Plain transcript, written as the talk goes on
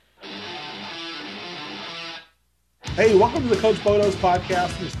Hey, welcome to the Coach Bo Knows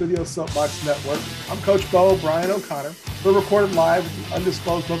podcast from the Studio Soapbox Network. I'm Coach Bo, Brian O'Connor. We're recorded live at the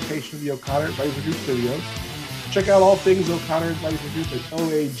undisclosed location of the O'Connor Advisory Group Studios. Check out all things O'Connor Advisory Group at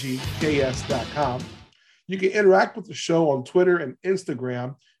oagks.com. You can interact with the show on Twitter and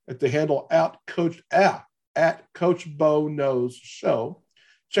Instagram at the handle at Coach Bo Knows Show.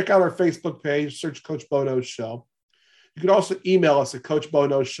 Check out our Facebook page, search Coach Bo Knows Show. You can also email us at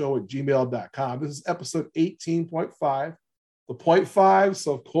coachbonowshow@gmail.com. This is episode 18.5, the 0.5.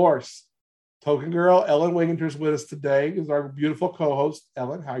 So, of course, Token Girl Ellen Winginter is with us today. Is our beautiful co-host.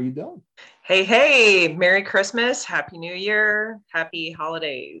 Ellen, how are you doing? Hey, Merry Christmas, Happy New Year, Happy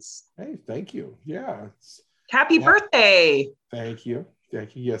Holidays. Hey, thank you. Yeah. Happy birthday. Thank you.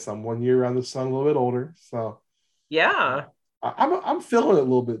 Yes, I'm 1 year around the sun, a little bit older. So, yeah. I'm feeling it a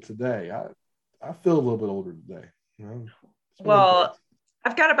little bit today. I feel a little bit older today. Well,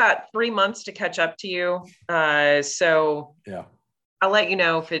 I've got about 3 months to catch up to you. So yeah, I'll let you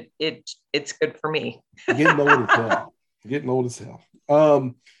know if it's good for me. Getting old as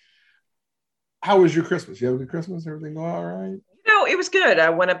hell. How was your Christmas? You have a good Christmas? Everything go all right? It was good. I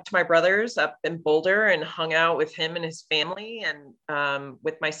went up to my brother's up in Boulder and hung out with him and his family. And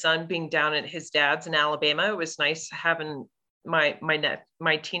with my son being down at his dad's in Alabama, it was nice having my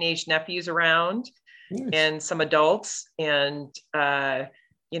teenage nephews around. Nice. And some adults, and I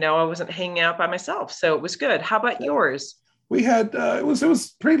wasn't hanging out by myself, so it was good. How about yours? We had it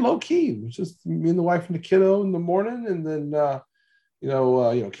was pretty low key. It was just me and the wife and the kiddo in the morning, and then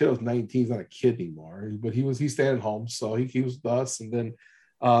kiddo's 19, he's not a kid anymore, but he's staying at home, so he was with us, and then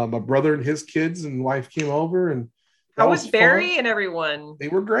my brother and his kids and wife came over, and how was Barry fun. And everyone? They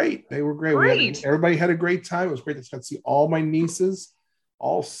were great. Everybody had a great time. It was great to see all my nieces.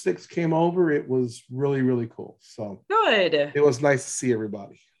 All 6 came over. It was really, really cool. So good. It was nice to see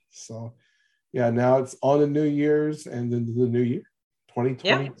everybody. So yeah, now it's on the New Year's and then the new year,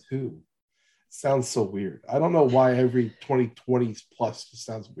 2022. Yeah. Sounds so weird. I don't know why every 2020 plus just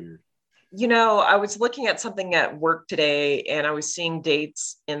sounds weird. I was looking at something at work today and I was seeing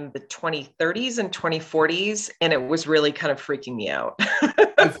dates in the 2030s and 2040s, and it was really kind of freaking me out.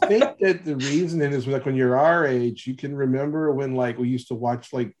 I think that the reason is like when you're our age, you can remember when like we used to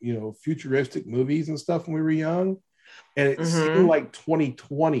watch futuristic movies and stuff when we were young. And it seemed like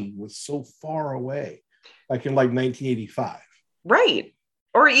 2020 was so far away, like in like 1985. Right.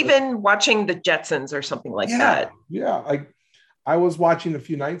 Or even watching the Jetsons or something like that. Yeah. Like I was watching a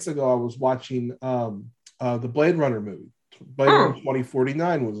few nights ago, I was watching the Blade Runner movie. Blade Runner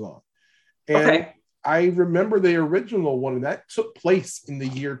 2049 was on. And I remember the original one, and that took place in the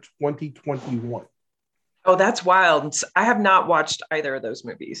year 2021. Oh, that's wild. I have not watched either of those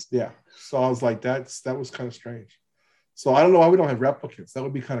movies. Yeah. So I was like, that was kind of strange. So I don't know why we don't have replicants. That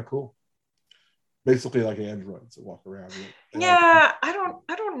would be kind of cool. Basically like androids that walk around. Yeah, I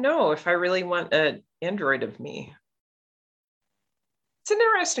don't know if I really want an android of me. It's an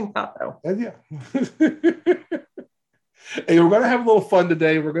interesting thought, though. Yeah. Hey, we're going to have a little fun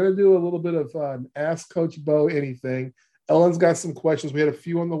today. We're going to do a little bit of Ask Coach Bo Anything. Ellen's got some questions. We had a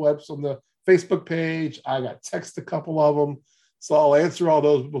few on the Facebook page. I got text a couple of them. So I'll answer all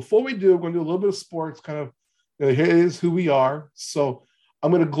those. But before we do, we're going to do a little bit of sports. Kind of, here is who we are. So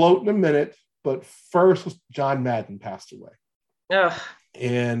I'm going to gloat in a minute. But first, John Madden passed away. Ugh.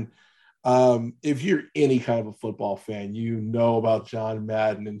 And if you're any kind of a football fan, you know about John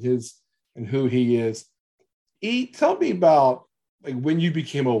Madden and who he is. Tell me about like when you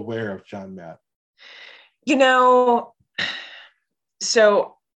became aware of John Madden.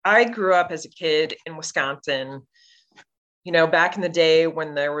 So I grew up as a kid in Wisconsin, back in the day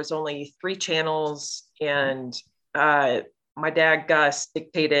when there was only 3 channels, and my dad, Gus,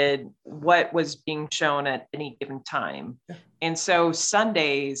 dictated what was being shown at any given time. Yeah. And so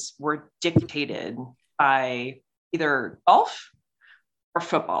Sundays were dictated by either golf or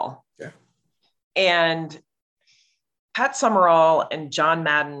football. Yeah. And Pat Summerall and John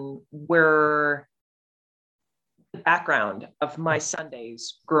Madden were the background of my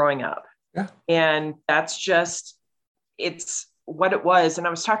Sundays growing up. Yeah. And it's what it was. And I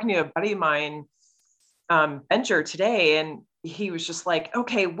was talking to a buddy of mine, Benjer, today, and he was just like,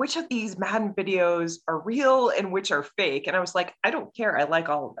 okay, which of these Madden videos are real and which are fake? And I was like, I don't care. I like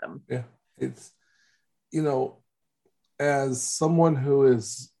all of them. Yeah. It's, as someone who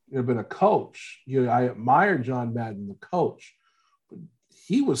has been a coach, I admire John Madden, the coach, but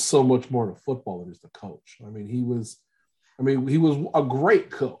he was so much more than a footballer than just a coach. He was a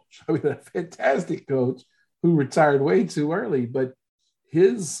great coach. A fantastic coach who retired way too early, but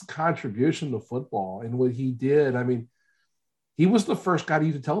his contribution to football and what he did, he was the first guy to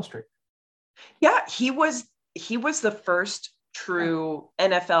use a telestrator. Yeah, he was he was the first true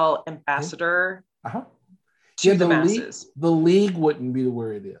NFL ambassador Uh-huh. to the masses. The league wouldn't be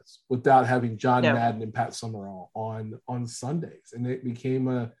where it is without having John No. Madden and Pat Summerall on Sundays, and it became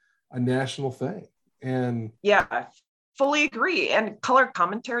a national thing. And yeah, fully agree. And color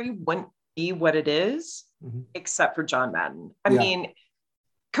commentary wouldn't be what it is except for John Madden. I mean,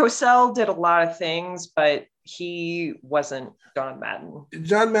 Cosell did a lot of things, but he wasn't John Madden.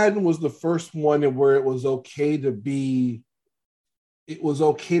 John Madden was the first one where it was okay to be. It was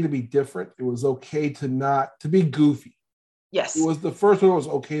okay to be different. It was okay to be goofy. Yes. It was the first one that was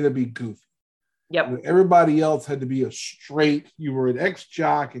okay to be goofy. Yep. And everybody else had to be a straight, you were an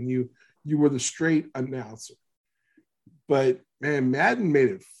ex-jock and you were the straight announcer. But man, Madden made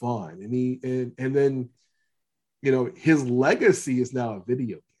it fun. And then, you know, his legacy is now a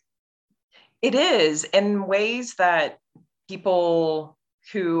video game. It is, in ways that people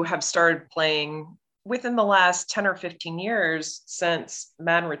who have started playing within the last 10 or 15 years since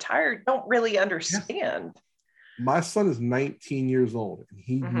Madden retired don't really understand. Yes. My son is 19 years old and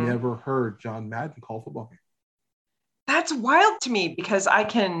he never heard John Madden call a football game. That's wild to me because I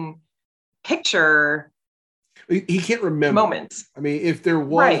can picture he can't remember moments. I mean, if there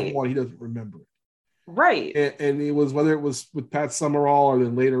was one, he doesn't remember it. Right. And it was, whether it was with Pat Summerall or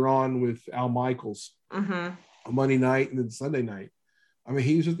then later on with Al Michaels on Monday night and then Sunday night. I mean,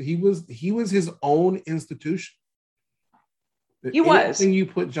 he was his own institution. Anything you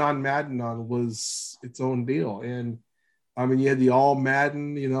put John Madden on was its own deal. And I mean, you had the All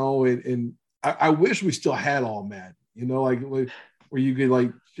Madden, you know, and I wish we still had All Madden, you know, like where you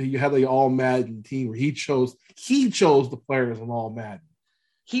could you had the All Madden team where he chose the players on All Madden.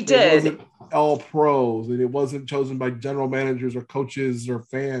 He did. It wasn't all pros, and it wasn't chosen by general managers or coaches or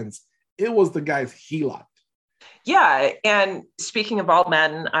fans. It was the guys he liked. Yeah. And speaking of All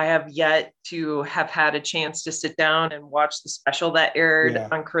Madden, I have yet to have had a chance to sit down and watch the special that aired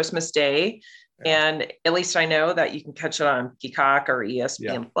on Christmas Day. Yeah. And at least I know that you can catch it on Peacock or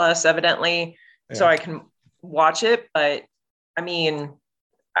ESPN Plus, evidently. Yeah. So I can watch it. But I mean,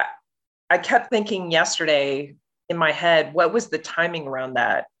 I kept thinking yesterday in my head, what was the timing around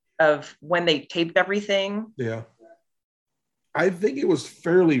that of when they taped everything? Yeah. I think it was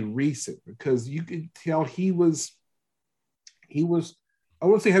fairly recent because you could tell he was, I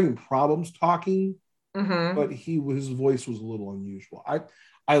wouldn't say having problems talking, but his voice was a little unusual.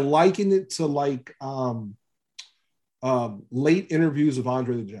 I liken it to like late interviews of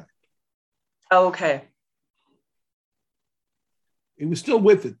Andre the Giant. Oh, okay. He was still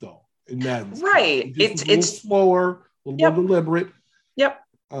with it though. In that, right. It's slower, a little more deliberate. Yep.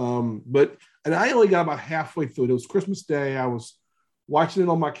 And I only got about halfway through it. It was Christmas Day. I was watching it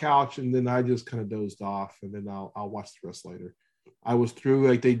on my couch, and then I just kind of dozed off, and then I'll watch the rest later. I was through,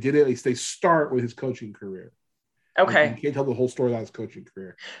 like they did it. At least they start with his coaching career. Okay. Like, you can't tell the whole story about his coaching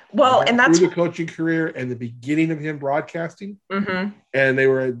carear. Well, and that's through the coaching career and the beginning of him broadcasting. And they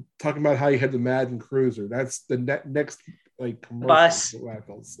were talking about how he had the Madden Cruiser. That's the next like commercial. Bus. Where I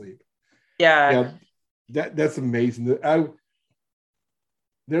fell asleep. Yeah. That's amazing.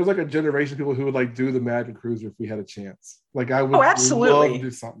 There's like a generation of people who would like do the Madden Cruiser if we had a chance. Like I would absolutely love to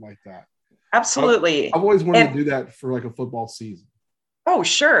do something like that. Absolutely. I've always wanted to do that for like a football season. Oh,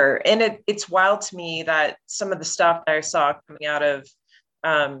 sure. And it's wild to me that some of the stuff that I saw coming out of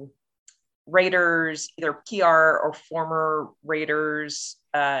Raiders, either PR or former Raiders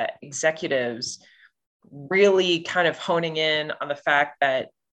executives, really kind of honing in on the fact that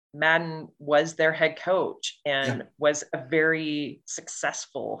Madden was their head coach and was a very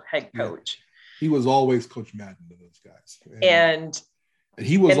successful head coach. He was always Coach Madden to those guys. And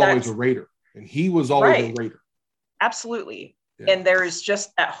he was always a Raider. And he was always a Raider. Absolutely. Yeah. And there's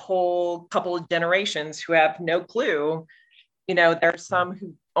just that whole couple of generations who have no clue. You know, there's some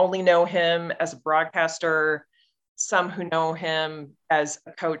who only know him as a broadcaster, some who know him as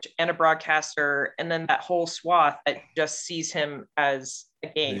a coach and a broadcaster, and then that whole swath that just sees him as a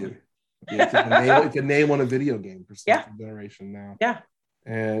game. It's a name on a video game for some generation now. Yeah.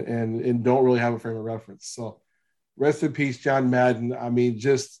 And don't really have a frame of reference. So rest in peace, John Madden. I mean,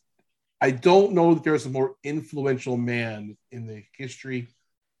 I don't know that there's a more influential man in the history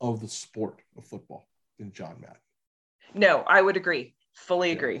of the sport of football than John Madden. No, I would agree.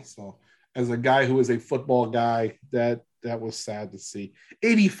 Fully agree. So as a guy who is a football guy, that was sad to see.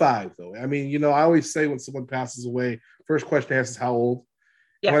 85, though. I mean, you know, I always say when someone passes away, first question I ask is how old?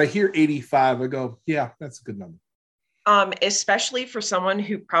 Yeah. When I hear 85, I go, yeah, that's a good number. Especially for someone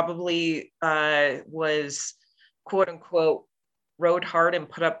who probably was, quote unquote, rode hard and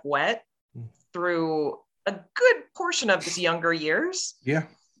put up wet through a good portion of his younger years. Yeah.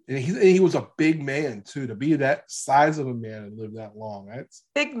 And he was a big man too, to be that size of a man and live that long. That's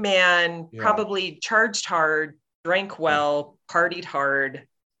big man, probably charged hard, drank well, partied hard,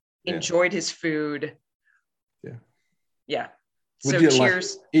 enjoyed his food. Yeah. So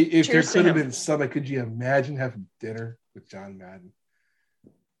cheers. If there could have been something, could you imagine having dinner with John Madden?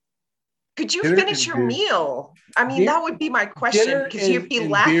 Could you finish your meal? I mean, that would be my question, because you'd be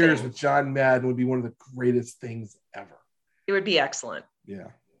laughing. Beers with John Madden would be one of the greatest things ever. It would be excellent. Yeah.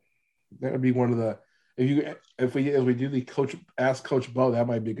 That would be one of the, if we do the ask Coach Bo, that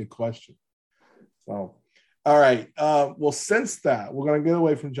might be a good question. So, all right. Well, since that, we're going to get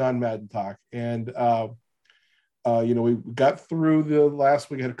away from John Madden talk. And, we got through the last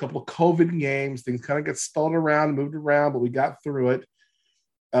week, had a couple of COVID games. Things kind of got stalled around, moved around, but we got through it.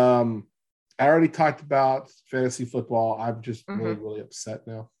 I already talked about fantasy football. I'm just really, really upset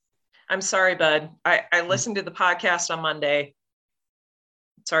now. I'm sorry, bud. I listened to the podcast on Monday.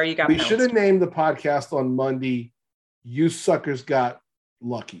 Sorry you got We should have named the podcast on Monday, You Suckers Got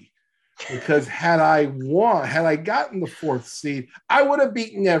Lucky. Because had I gotten the 4th seed, I would have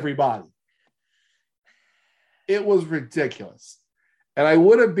beaten everybody. It was ridiculous. And I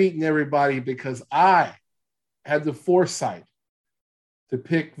would have beaten everybody because I had the foresight to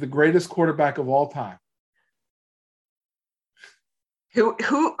pick the greatest quarterback of all time. Who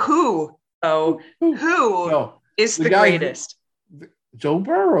is the greatest? Joe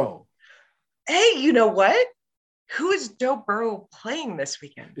Burrow. Hey, you know what? Who is Joe Burrow playing this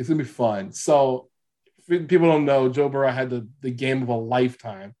weekend? It's going to be fun. So, if people don't know, Joe Burrow had the game of a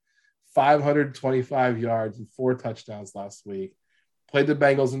lifetime. 525 yards and 4 touchdowns last week. Played the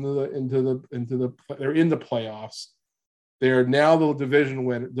Bengals they're in the playoffs. They're now the division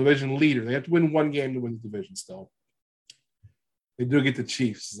leader. They have to win one game to win the division still. They do get the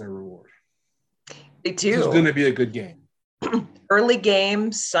Chiefs as their reward. They do. This is going to be a good game. Early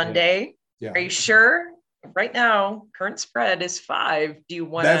game Sunday. Yeah. Are you sure? Right now, current spread is 5. Do you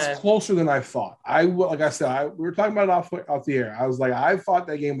want? That's closer than I thought. Like I said, we were talking about it off the air. I was like, I thought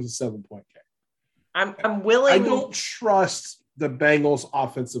that game was a 7-point game. I'm willing. I don't trust the Bengals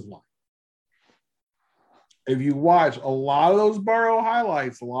offensive line. If you watch a lot of those Burrow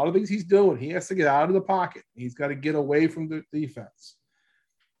highlights, a lot of things he's doing, he has to get out of the pocket. He's got to get away from the defense.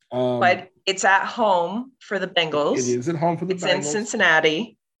 But it's at home for the Bengals. It is at home for the Bengals. It's in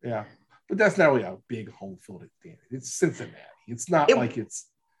Cincinnati. Yeah. But that's not really a big home field advantage. It's Cincinnati. It's not like it's.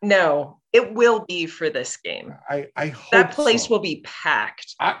 No, it will be for this game. I hope that place will be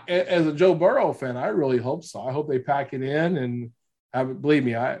packed. As a Joe Burrow fan, I really hope so. I hope they pack it in and have it. Believe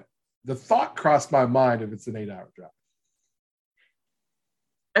me, the thought crossed my mind if it's an 8-hour drive.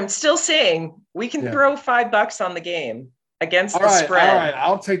 I'm still saying we can throw $5 on the game against the spread. All right,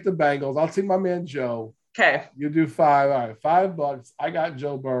 I'll take the Bengals. I'll take my man Joe. Okay. You do 5. All right, $5. I got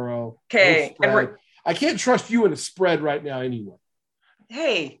Joe Burrow. Okay. And I can't trust you in a spread right now anyway.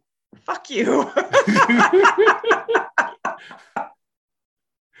 Hey, fuck you.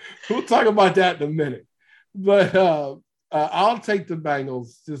 We'll talk about that in a minute. But I'll take the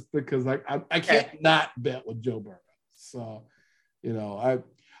Bengals just because I can't not bet with Joe Burrow. So,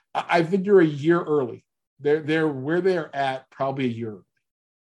 I think you're a year early. They're where they're at probably a year early.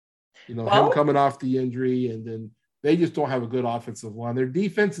 Him coming off the injury, and then they just don't have a good offensive line. Their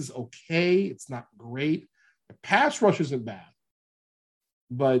defense is okay. It's not great. The pass rush isn't bad.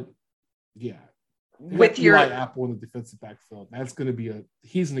 But, yeah. With your Apple in the defensive backfield, that's going to be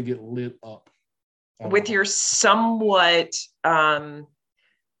he's going to get lit up. With your somewhat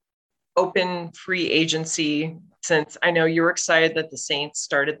open free agency, since I know you were excited that the Saints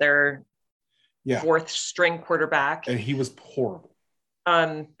started their 4th string quarterback. And he was horrible.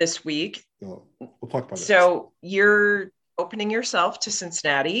 This week. So we'll talk about that. So you're opening yourself to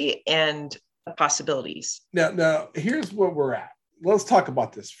Cincinnati and the possibilities. Now, here's where we're at. Let's talk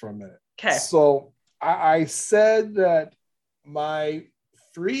about this for a minute. Okay. So I said that my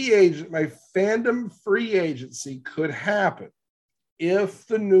fandom free agency could happen if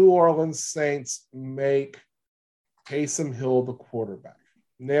the New Orleans Saints make Taysom Hill the quarterback.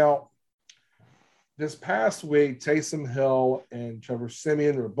 Now, this past week, Taysom Hill and Trevor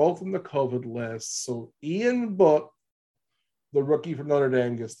Siemian were both on the COVID list. So Ian Book, the rookie from Notre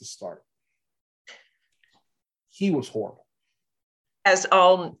Dame, gets the start. He was horrible. As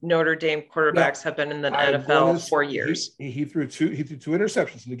all Notre Dame quarterbacks have been in the NFL for years. He threw two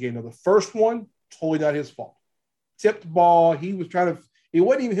interceptions in the game. Now, the first one, totally not his fault. Tipped ball. He was it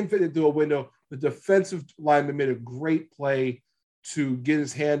wasn't even him fitting into a window. The defensive lineman made a great play to get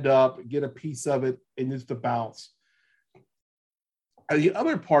his hand up, get a piece of it, and just to bounce. And the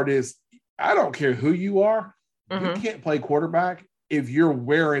other part is, I don't care who you are. Mm-hmm. You can't play quarterback, if you're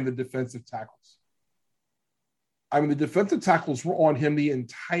wearing the defensive tackles. I mean, the defensive tackles were on him the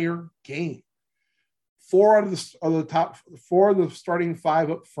entire game. Four of the starting five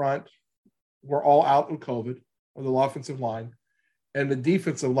up front were all out with COVID, or the offensive line, and the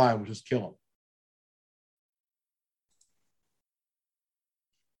defensive line was just killing.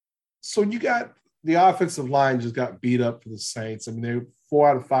 So you got the offensive line just got beat up for the Saints. I mean, they 4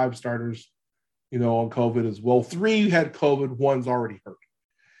 out of 5 starters, on COVID as well. 3 had COVID, 1's already hurt.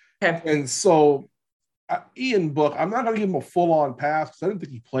 Okay. And so Ian Book, I'm not going to give him a full-on pass because I didn't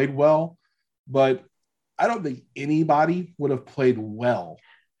think he played well, but I don't think anybody would have played well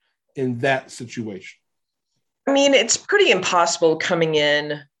in that situation. I mean, it's pretty impossible coming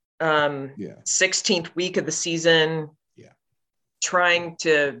in 16th week of the season, trying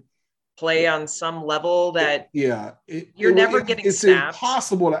to play on some level that you're never getting snapped. It's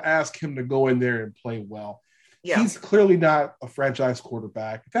impossible to ask him to go in there and play well. Yeah. He's clearly not a franchise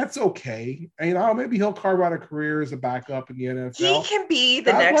quarterback. That's okay. And maybe he'll carve out a career as a backup in the NFL. He can be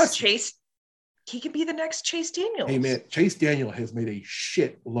the next Chase. He can be the next Chase Daniels. Hey, man, Chase Daniel has made a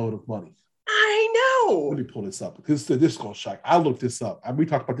shit load of money. I know. Let me pull this up because this is going to shock. I looked this up. We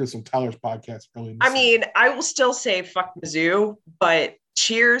talked about this on Tyler's podcast earlier. I mean, I will still say fuck Mizzou, but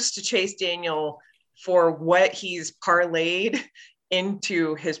cheers to Chase Daniel for what he's parlayed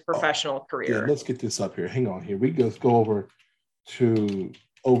into his professional career. Yeah, let's get this up here. Hang on here. We just go over to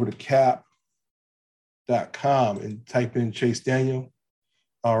cap.com and type in Chase Daniel.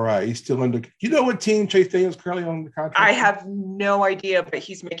 All right, he's still under. You know what team Chase Daniel's currently on the contract? I have no idea, but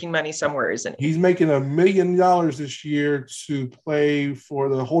he's making money somewhere, isn't he? He's making $1 million this year to play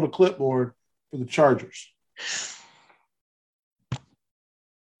for hold a clipboard for the Chargers.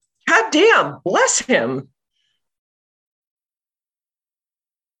 God damn, bless him.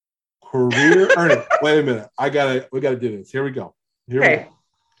 Career earning. Wait a minute. We gotta do this. Here we go. We go.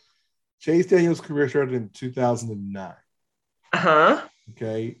 Chase Daniel's career started in 2009. Uh-huh.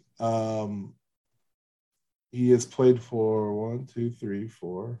 Okay. He has played for 1, 2, 3,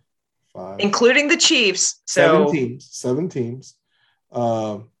 4, 5. Including the Chiefs. So 7 teams.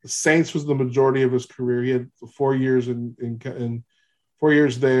 The Saints was the majority of his career. He had 4 years in 4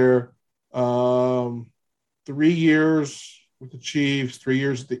 years there. 3 years with the Chiefs, 3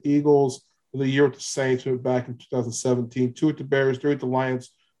 years with the Eagles, the year with the Saints, went back in 2017, 2 with the Bears, 3 with the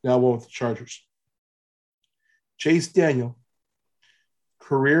Lions, now 1 with the Chargers. Chase Daniel,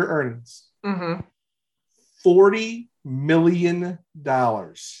 career earnings, $40 million.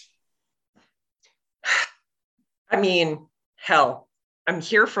 I mean, hell, I'm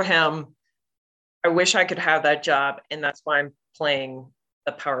here for him. I wish I could have that job, and that's why I'm playing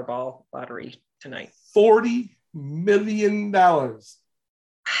the Powerball lottery tonight. $40 million.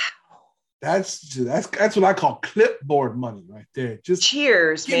 That's what I call clipboard money right there. Just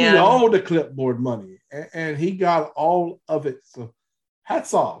cheers, give man. me all the clipboard money, and he got all of it. So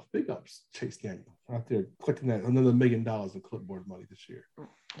hats off, big ups, Chase Daniel out there clicking that another $1 million in clipboard money this year.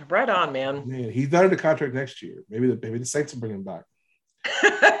 Right on, man. Man, he's done the contract next year. Maybe the Saints will bring him back.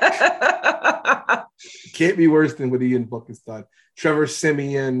 Can't be worse than what Ian Book has done. Trevor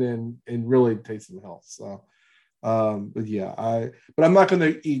Siemian and really Taysom Hill. So, but I'm not going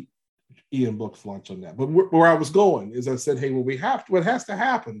to eat Ian Book's lunch on that. But where I was going is I said, hey, what has to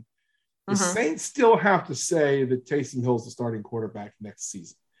happen, the Saints still have to say that Taysom Hill's the starting quarterback next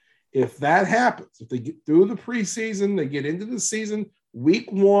season. If that happens, if they get through the preseason, they get into the season,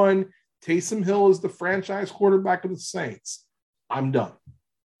 week 1, Taysom Hill is the franchise quarterback of the Saints, I'm done.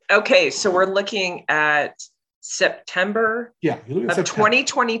 Okay, so we're looking at September of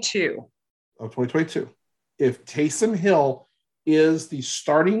 2022. Of 2022. If Taysom Hill is the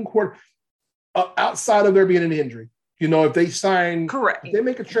starting quarterback, outside of there being an injury, if they sign, correct, if they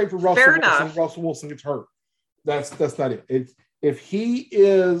make a trade for Russell Fair Wilson, enough. Russell Wilson gets hurt. That's not it. If he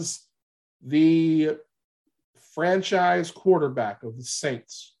is the franchise quarterback of the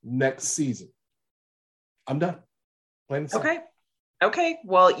Saints next season, I'm done. Okay.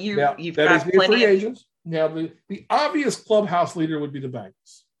 Well, you've got plenty of agents. Now, the obvious clubhouse leader would be the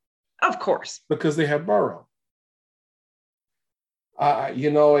Bengals. Of course. Because they have Burrow.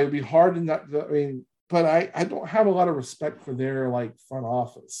 It'd be hard to not, but I don't have a lot of respect for their front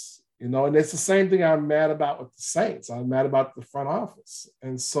office, and it's the same thing I'm mad about with the Saints. I'm mad about the front office.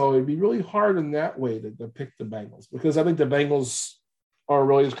 And so it'd be really hard in that way to pick the Bengals, because I think the Bengals are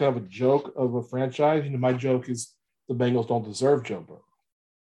really just kind of a joke of a franchise. My joke is the Bengals don't deserve Joe Burrow.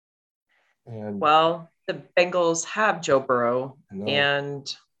 Well, the Bengals have Joe Burrow,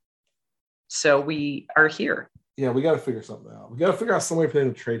 and so we are here. Yeah, we got to figure something out. We got to figure out some way for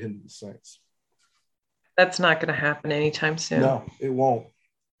them to trade him to the Saints. That's not going to happen anytime soon. No, it won't.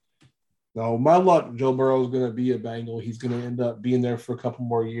 No, my luck, Joe Burrow is going to be a Bengal. He's going to end up being there for a couple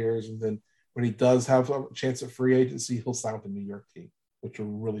more years. And then when he does have a chance at free agency, he'll sign with the New York team, which will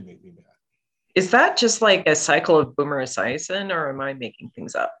really make me mad. Is that just like a cycle of Boomer Esiason, or am I making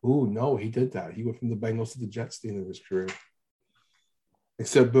things up? Oh, no, he did that. He went from the Bengals to the Jets at the end of his career.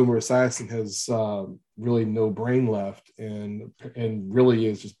 Except Boomer Esiason has really no brain left and really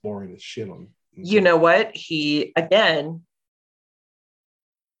is just boring as shit on. You know what? He, again,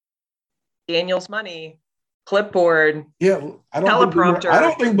 Daniel's money, clipboard, yeah, teleprompter. I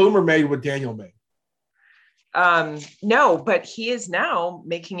don't think Boomer made what Daniel made. No, but he is now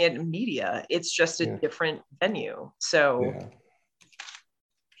making it in media. It's just a different venue. So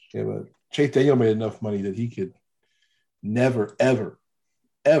yeah, but Chase Daniel made enough money that he could never, ever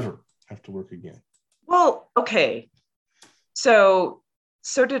have to work again. Well, okay. So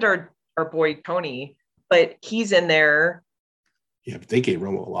did our boy Tony, but he's in there. Yeah, but they gave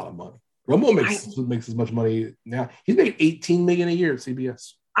Romo a lot of money. Romo makes as much money now. He's making $18 million a year at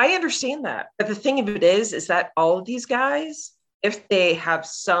CBS. I understand that. But the thing of it is that all of these guys, if they have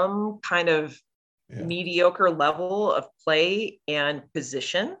some kind of mediocre level of play and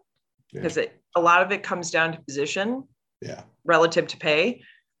position, because a lot of it comes down to position relative to pay,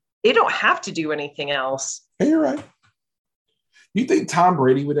 they don't have to do anything else. Hey, you're right. You think Tom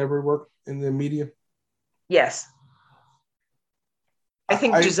Brady would ever work in the media? Yes. I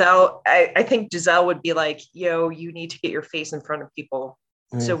think Giselle would be like, yo, you need to get your face in front of people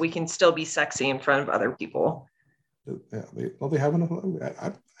so we can still be sexy in front of other people. Yeah, they have enough.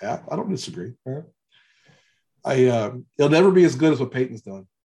 I don't disagree. It'll never be as good as what Peyton's done.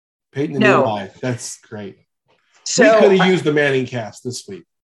 Peyton and Eli, that's great. So we could have used the Manning cast this week.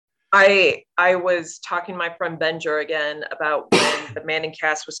 I was talking to my friend Benjer again about when the Manning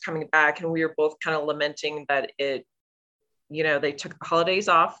cast was coming back, and we were both kind of lamenting that it, they took the holidays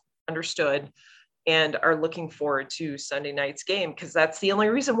off, understood, and are looking forward to Sunday night's game, because that's the only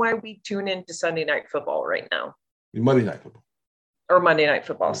reason why we tune into Sunday night football right now. Monday night football. Or Monday night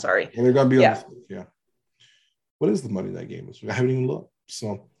football, sorry. Well, they're going to be on this week, yeah. What is the Monday night game? I haven't even looked.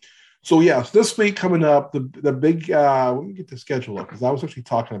 So this week coming up, the big, let me get the schedule up, because I was actually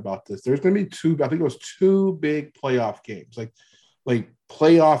talking about this. There's going to be two big playoff games, like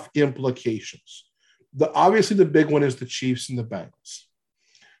playoff implications. Obviously the big one is the Chiefs and the Bengals.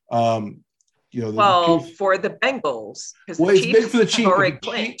 For the Bengals, because it's big for the Chiefs. Already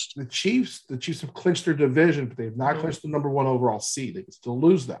clinched. The Chiefs have clinched their division, but they've not clinched the number one overall seed. They can still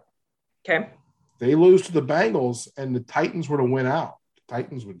lose that. Okay. They lose to the Bengals, and the Titans were to win out. The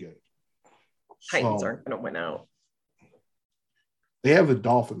Titans would get it. Titans aren't going to win out. They have the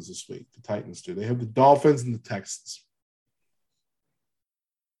Dolphins this week. The Titans do. They have the Dolphins and the Texans.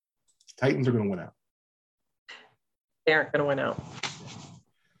 The Titans are going to win out. They aren't going to win out.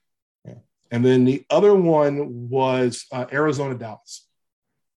 Yeah. And then the other one was Arizona, Dallas.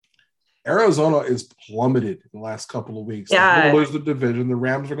 Arizona is plummeted in the last couple of weeks. Yeah. They're going to lose the division. The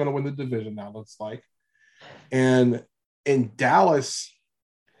Rams are going to win the division now, looks like. And in Dallas,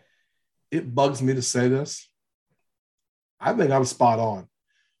 it bugs me to say this. I think I'm spot on.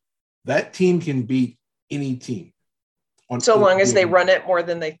 That team can beat any team. So long as they run it more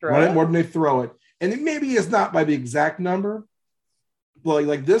than they throw it. Run it more than they throw it. And it maybe it's not by the exact number. But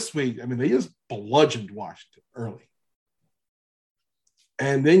like this week, I mean, they just bludgeoned Washington early.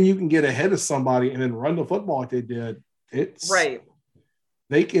 And then you can get ahead of somebody and then run the football like they did. It's right.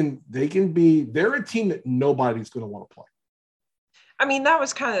 They're a team that nobody's going to want to play. I mean, that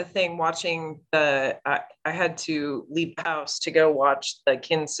was kind of the thing watching I had to leave the house to go watch the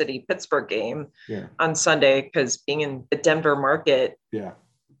Kansas City Pittsburgh game on Sunday, because being in the Denver market,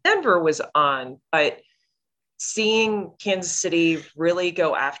 Denver was on, but seeing Kansas City really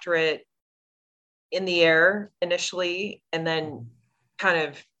go after it in the air initially, and then kind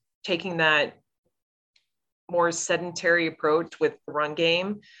of taking that more sedentary approach with the run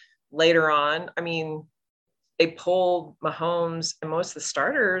game later on. I mean, they pulled Mahomes and most of the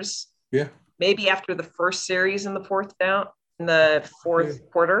starters. Yeah. Maybe after the first series in the fourth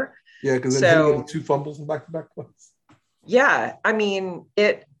quarter. Yeah, because then he had 2 fumbles in back-to-back plays. Yeah, I mean,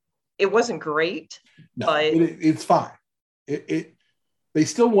 it wasn't great, but it's fine. They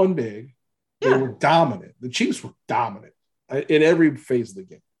still won big. They were dominant. The Chiefs were dominant in every phase of the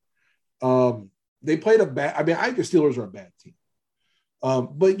game. They played I think the Steelers are a bad team.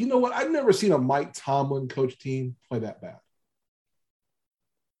 But you know what? I've never seen a Mike Tomlin coach team play that bad.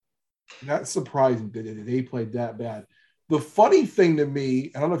 That's surprising that they played that bad. The funny thing to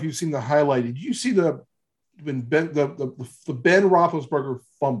me, I don't know if you've seen the highlight. Did you see when Ben Roethlisberger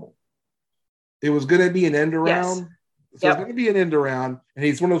fumbled? It was going to be an end around. Yes. So it's going to be an end around, and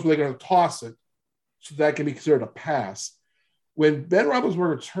he's one of those where they're going to toss it so that can be considered a pass. When Ben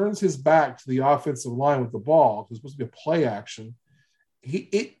Roethlisberger turns his back to the offensive line with the ball, because it's supposed to be a play action,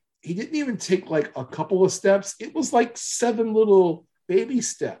 he didn't even take like a couple of steps. It was like 7 little baby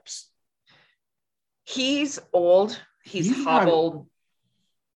steps. He's old. He's hobbled.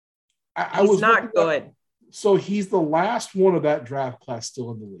 He's not good. So he's the last one of that draft class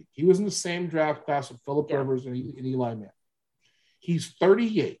still in the league. He was in the same draft class with Phillip Rivers and Eli Manning. He's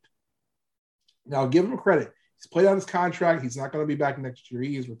 38. Now, give him credit. He's played on his contract. He's not going to be back next year.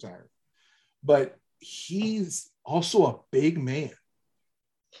 He is retired. But he's also a big man.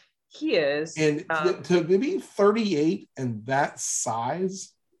 He is. And to be 38 and that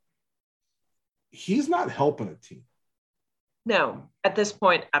size, he's not helping a team. No, at this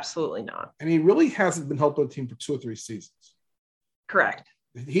point, absolutely not. And he really hasn't been helping a team for 2 or 3 seasons. Correct.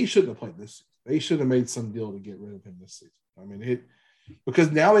 He shouldn't have played this season. They should have made some deal to get rid of him this season. I mean,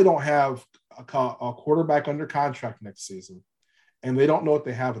 because now they don't have a quarterback under contract next season, and they don't know what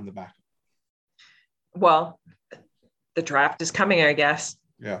they have in the back. Well, the draft is coming, I guess.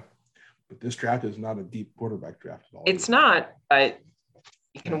 Yeah, but this draft is not a deep quarterback draft at all. It's not, but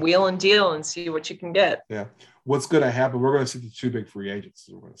you can wheel and deal and see what you can get. Yeah. What's going to happen? We're going to see the 2 big free agents.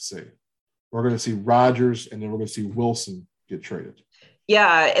 We're going to see. We're going to see Rodgers, and then we're going to see Wilson get traded.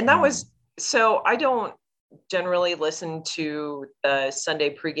 Yeah, and that was so. I don't generally listen to the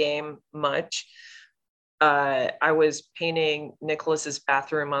Sunday pregame much. I was painting Nicholas's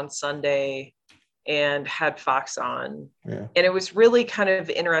bathroom on Sunday and had Fox on. Yeah. And it was really kind of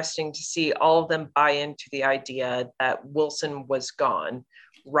interesting to see all of them buy into the idea that Wilson was gone.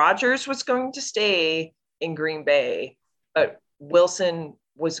 Rodgers was going to stay in Green Bay, but Wilson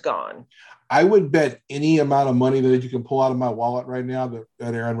was gone. I would bet any amount of money that you can pull out of my wallet right now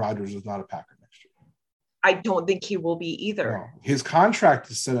that Aaron Rodgers is not a Packer next year. I don't think he will be either. No. His contract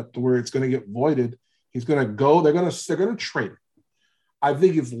is set up to where it's going to get voided. He's going to go. They're going to trade him. I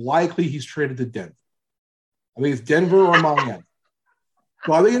think it's likely he's traded to Denver. I think it's Denver or Miami.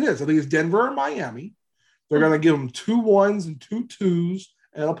 Well, I think it is. I think it's Denver or Miami. They're going to give him 2 1s and 2 2s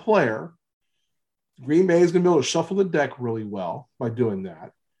and a player. Green Bay is going to be able to shuffle the deck really well by doing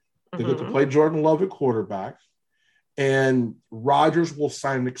that. They get to play Jordan Love at quarterback, and Rodgers will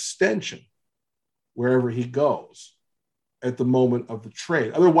sign an extension wherever he goes at the moment of the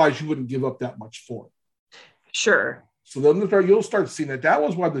trade. Otherwise, you wouldn't give up that much for him. Sure. So then you'll start seeing that. That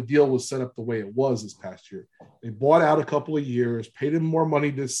was why the deal was set up the way it was this past year. They bought out a couple of years, paid him more money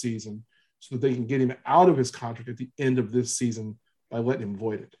this season so that they can get him out of his contract at the end of this season by letting him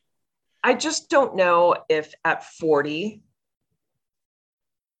void it. I just don't know if at 40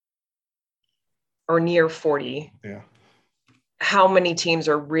 or near 40, how many teams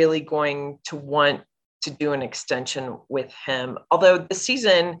are really going to want to do an extension with him. Although this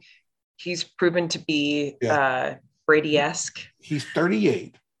season, he's proven to be Brady-esque. He's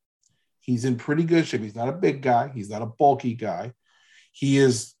 38. He's in pretty good shape. He's not a big guy. He's not a bulky guy. He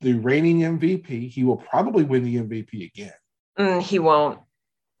is the reigning MVP. He will probably win the MVP again. He won't.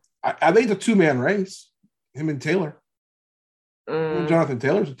 I think it's a 2-man race, him and Taylor. Jonathan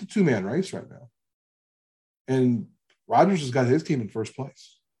Taylor's a 2-man race right now. And Rodgers has got his team in first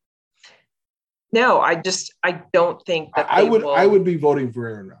place. No, I don't think that I would be voting for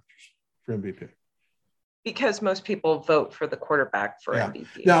Aaron Rodgers for MVP. Because most people vote for the quarterback for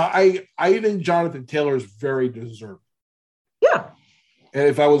MVP. Now, I think Jonathan Taylor is very deserving. Yeah. And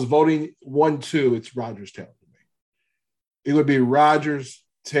if I was voting 1-2, it's Rodgers Taylor for me. It would be Rodgers,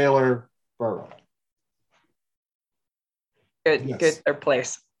 Taylor, Burrow. Good third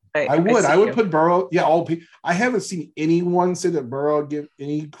place. I would put Burrow. Yeah, all people. I haven't seen anyone say that Burrow give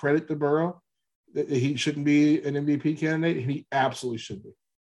any credit to Burrow, that he shouldn't be an MVP candidate, and he absolutely should be.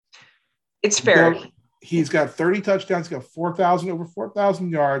 It's fair. He's got 30 touchdowns. He's got over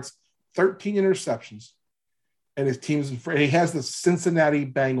 4,000 yards, 13 interceptions, and his team's he has the Cincinnati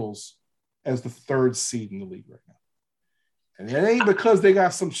Bengals as the 3rd seed in the league right now. And it ain't because they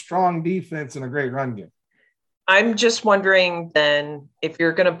got some strong defense and a great run game. I'm just wondering then, if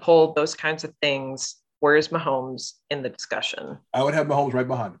you're going to pull those kinds of things, where is Mahomes in the discussion? I would have Mahomes right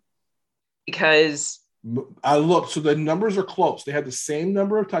behind him. Because I look, so the numbers are close. They have the same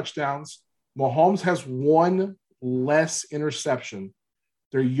number of touchdowns. Mahomes has 1 less interception.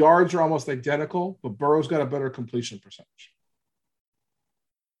 Their yards are almost identical, but Burrow's got a better completion percentage.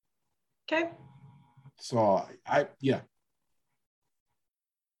 Okay. So yeah.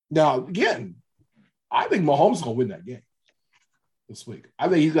 Now, again, I think Mahomes is going to win that game this week. I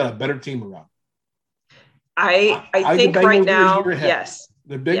think he's got a better team around. I think right now, yes.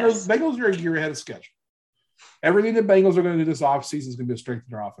 The Bengals are a year ahead of schedule. Everything the Bengals are going to do this offseason is going to be to strengthen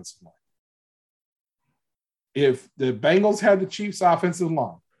their offensive line. If the Bengals had the Chiefs' offensive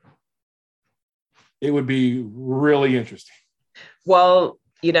line, it would be really interesting. Well,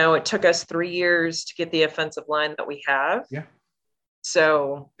 it took us 3 years to get the offensive line that we have. Yeah.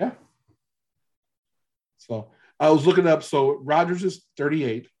 So. Yeah. So I was looking up. So Rodgers is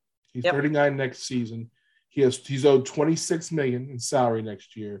 38. He's 39 next season. He's owed $26 million in salary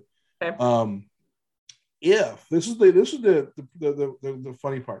next year. Okay. If this is the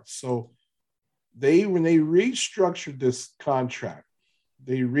funny part. So when they restructured this contract,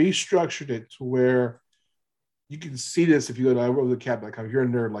 they restructured it to where you can see this if you go to overthecap.com. If you're a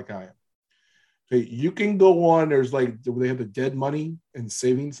nerd like I am. Okay, you can go on. There's they have the dead money and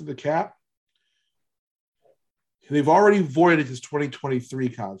savings of the cap. They've already voided his 2023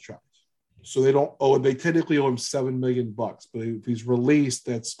 contract. So they don't owe. They technically owe him $7 million, but if he's released,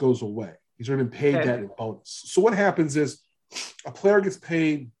 that goes away. He's already been paid that in bonus. So what happens is a player gets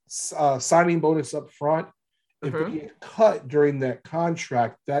paid signing bonus up front. If they get cut during that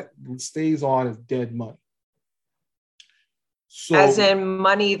contract, that stays on as dead money. So, as in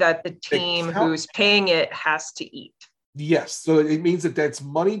money that the team who's paying it has to eat. Yes. So it means that that's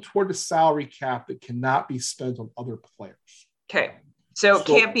money toward the salary cap that cannot be spent on other players. Okay. So it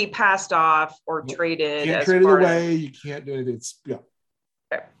can't be passed off or traded. You can't trade it away. You can't do it.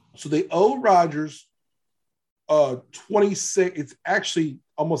 Okay. So they owe Rodgers 26. It's actually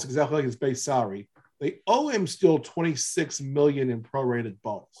almost exactly like his base salary. They owe him still $26 million in prorated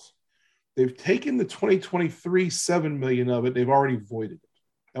bonus. They've taken the 2023 $7 million of it. They've already voided it.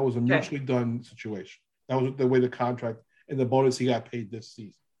 That was a mutually done situation. That was the way the contract and the bonus he got paid this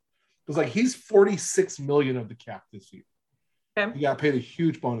season. It was he's $46 million of the cap this year. Okay. He got paid a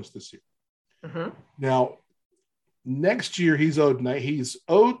huge bonus this year. Mm-hmm. Now, next year he's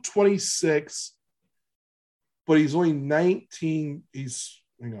owed 26, but he's only 19.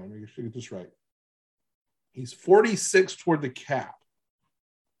 Hang on, let me get this right. He's 46 toward the cap.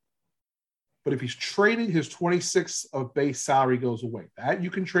 But if he's traded, his 26 of base salary goes away. That you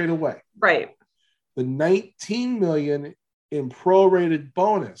can trade away. Right. The $19 million in prorated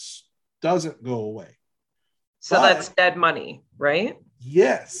bonus doesn't go away. So that's dead money, right?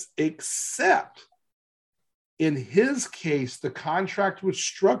 Yes, except in his case, the contract was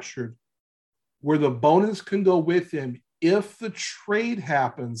structured where the bonus can go with him if the trade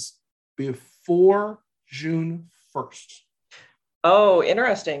happens before June 1st. Oh,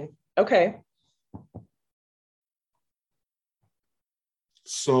 interesting. Okay.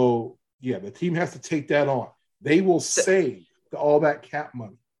 So, the team has to take that on. They will save all that cap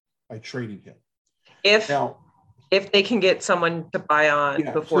money by trading him. If they can get someone to buy on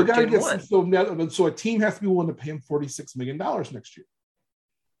before June 1. So a team has to be willing to pay him $46 million next year.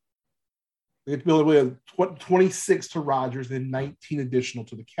 They have to be able to 26 to Rodgers, then 19 additional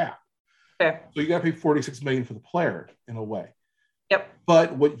to the cap. Okay. So you got to pay $46 million for the player in a way. Yep.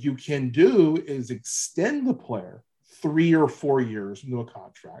 But what you can do is extend the player 3 or 4 years into a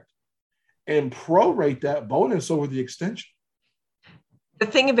contract and prorate that bonus over the extension. The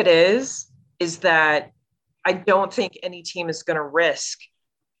thing of it is that I don't think any team is going to risk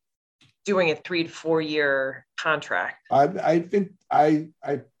doing a 3 to 4 year contract. I think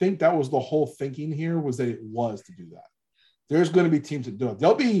that was the whole thinking here, was that it was to do that. There's going to be teams that do it.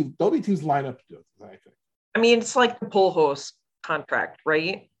 There'll be teams lined up to do it, I think. I mean, it's like the Pujols contract,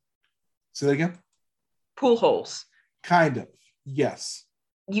 right? Say that again? Pujols. Kind of, yes.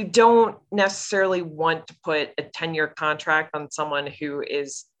 You don't necessarily want to put a 10-year contract on someone who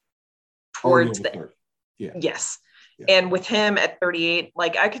is towards the yes. Yeah. And with him at 38,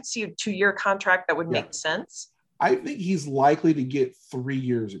 I could see a 2-year contract that would make sense. I think he's likely to get 3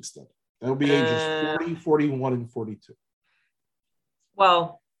 years extended. That would be ages 40, 41, and 42.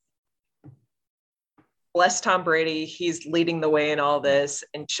 Well, bless Tom Brady. He's leading the way in all this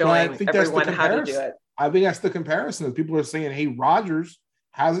and showing everyone how to do it. I think that's the comparison. People are saying, hey, Rodgers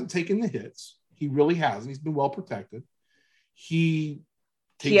hasn't taken the hits. He really hasn't. He's been well protected. He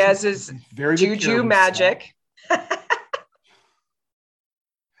has his very juju magic.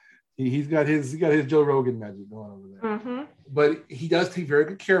 He's got his Joe Rogan magic going over there. Mm-hmm. But he does take very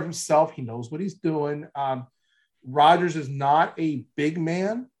good care of himself. He knows what he's doing. Rodgers is not a big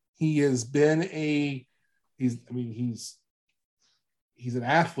man. He has been he's an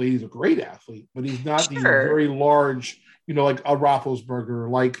athlete. He's a great athlete, but he's not these very large, like a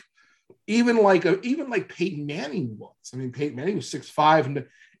Roethlisberger, even like Peyton Manning was. I mean, Peyton Manning was 6'5", and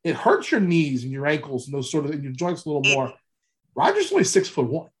it hurts your knees and your ankles and those and your joints a little more. Rodgers is only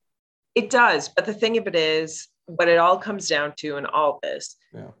 6'1". It does, but the thing of it is what it all comes down to in all this,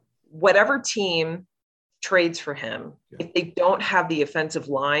 whatever team trades for him, if they don't have the offensive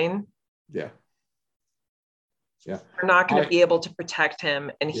line, they're not going to be able to protect him,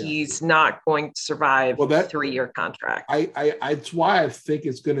 and he's not going to survive a 3-year contract. It's why I think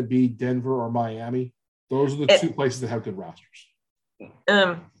it's going to be Denver or Miami. Those are the two places that have good rosters.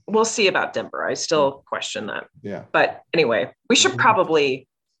 We'll see about Denver. I still question that. Yeah. But anyway, we should probably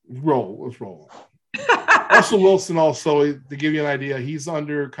let's roll. Russell Wilson also, to give you an idea, he's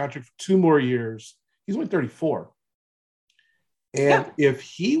under contract for 2 more years. He's only 34. And if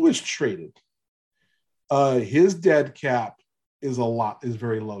he was traded, his dead cap is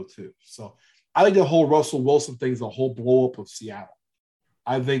very low too. So I think the whole Russell Wilson thing is a whole blow up of Seattle.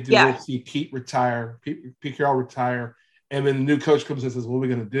 I think we'll see Pete Carroll retire, and then the new coach comes in and says, "What are we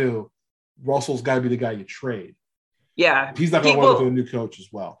going to do?" Russell's got to be the guy you trade. Yeah, he's not going to want to be a new coach as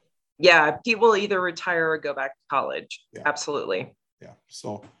well. Yeah, Pete will either retire or go back to college. Yeah. Absolutely. Yeah.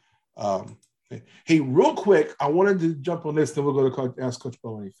 So, hey, real quick, I wanted to jump on this, then we'll go to ask Coach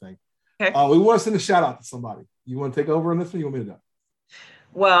Bo anything. Okay. We want to send a shout out to somebody. You want to take over on this one? You want me to do?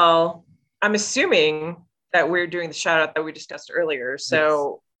 Well, I'm assuming that we're doing the shout out that we discussed earlier.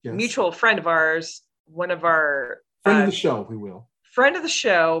 So, mutual friend of ours, one of our friend of the show, if we will. Friend of the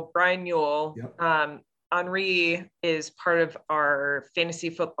show, Brian Newell. Yep. Henri is part of our fantasy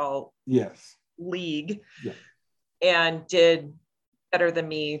football league and did better than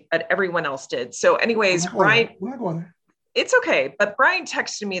me, but everyone else did. So anyways, Brian, we're not going there. It's okay. But Brian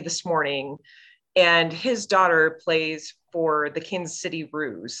texted me this morning, and his daughter plays for the Kansas City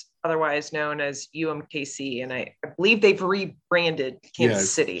Roos, otherwise known as UMKC. And I believe they've rebranded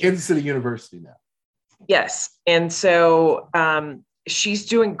Kansas City. Kansas City University now. Yes. And so, she's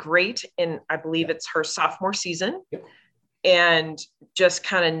doing great, and I believe it's her sophomore season, and just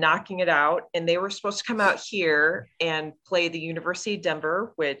kind of knocking it out. And they were supposed to come out here and play the University of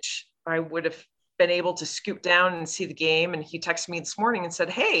Denver, which I would have been able to scoot down and see the game. And he texted me this morning and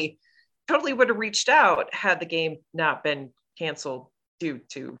said, "Hey, totally would have reached out had the game not been canceled due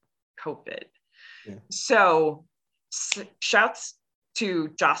to COVID." Yeah. So shouts to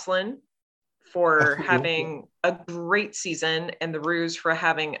Jocelyn for having a great season, and the Roos for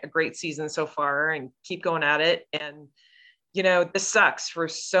having a great season so far, and keep going at it. And, this sucks for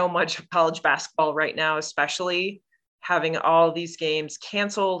so much of college basketball right now, especially having all these games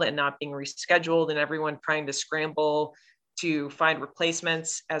canceled and not being rescheduled, and everyone trying to scramble to find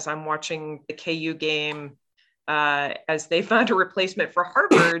replacements. As I'm watching the KU game, as they found a replacement for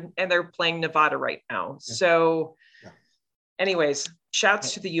Harvard, and they're playing Nevada right now. So anyways,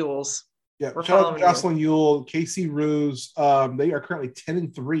 shouts to the Ewells. Yeah, shout out to Jocelyn Ewell, KC Roos. They are currently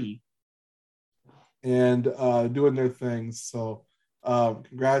 10-3 and doing their things. So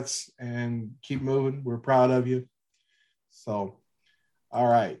congrats and keep moving. We're proud of you. So, all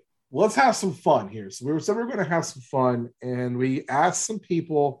right. Let's have some fun here. So we said we were going to have some fun, and we asked some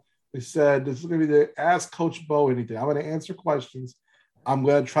people. We said this is going to be the Ask Coach Bo anything. I'm going to answer questions. I'm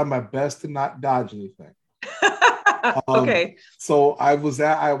going to try my best to not dodge anything. Okay. So I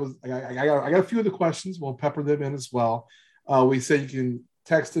got a few of the questions. We'll pepper them in as well. We said you can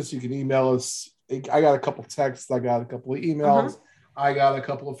text us, you can email us. I got a couple texts. I got a couple of emails. I got a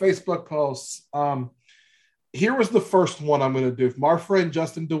couple of Facebook posts. Here was the first one I'm going to do from our friend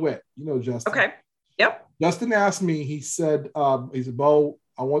Justin DeWitt. You know Justin. Okay. Yep. Justin asked me. He said, "Bo,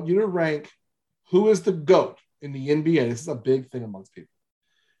 I want you to rank who is the GOAT in the NBA." This is a big thing amongst people.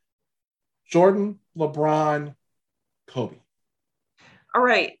 Jordan, LeBron, Kobe. All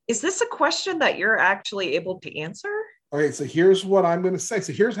right. Is this a question that you're actually able to answer? Okay, so here's what I'm going to say.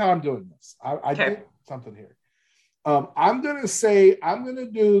 So here's how I'm doing this. I did something here. I'm going to say I'm going to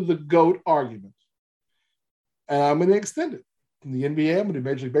do the GOAT argument, and I'm going to extend it from the NBA. I'm going to do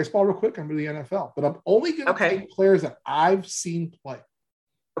Major League Baseball real quick. I'm going to do the NFL, but I'm only going to take players that I've seen play.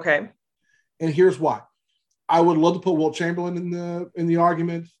 Okay. And here's why. I would love to put Wilt Chamberlain in the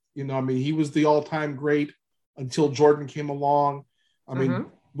argument. He was the all-time great until Jordan came along. I mean,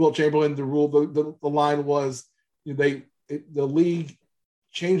 Wilt Chamberlain, the line was the league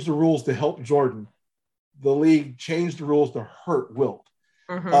changed the rules to help Jordan. The league changed the rules to hurt Wilt.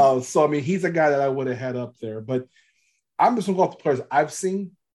 So, he's a guy that I would have had up there. But I'm just going to go off the players I've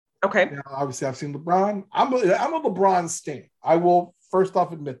seen. Okay. Obviously, I've seen LeBron. I'm a LeBron stan. I will first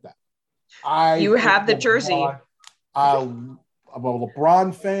off admit that. You have the jersey. I'm a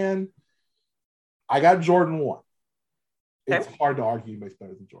LeBron fan. I got Jordan 1. It's hard to argue he's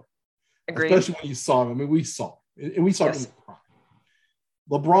better than Jordan. Agreed. Especially when you saw him. We saw him. And we saw him in the prime.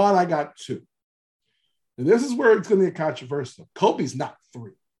 LeBron, I got 2. And this is where it's going to get controversial. Kobe's not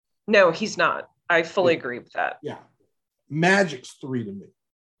 3. No, he's not. I fully agree with that. Yeah. Magic's 3 to me.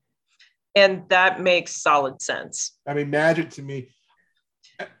 And that makes solid sense. I mean, Magic to me,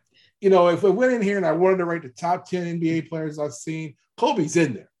 if I went in here and I wanted to rate the top 10 NBA players I've seen, Kobe's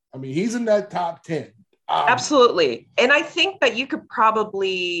in there. I mean, he's in that top 10. Absolutely. And I think that you could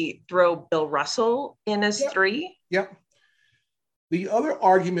probably throw Bill Russell in as 3. Yep. The other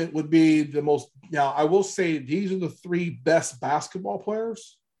argument would be now I will say these are the 3 best basketball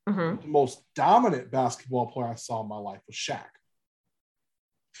players. Mm-hmm. The most dominant basketball player I saw in my life was Shaq.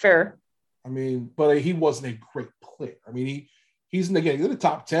 Fair. I mean, but he wasn't a great player. I mean, he's in the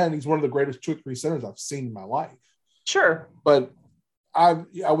top 10. He's one of the greatest 2 or 3 centers I've seen in my life. Sure. But I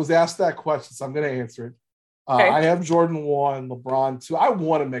was asked that question, so I'm going to answer it. Okay. I have Jordan 1, LeBron 2. I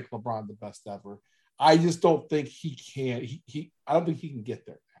want to make LeBron the best ever. I just don't think he can. I don't think he can get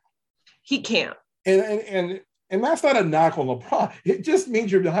there now. He can't. And that's not a knock on LeBron. It just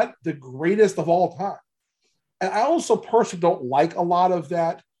means you're not the greatest of all time. And I also personally don't like a lot of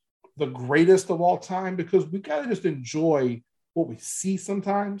that, the greatest of all time, because we got to just enjoy what we see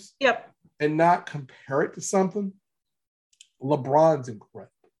sometimes. Yep. And not compare it to something. LeBron's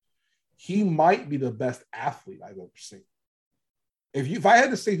incredible. He might be the best athlete I've ever seen. If I had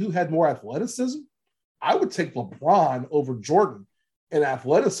to say who had more athleticism, I would take LeBron over Jordan in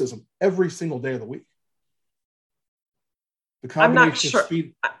athleticism every single day of the week. The combination of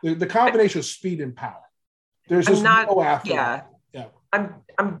speed, the combination of speed and power. There's just no athlete. Yeah.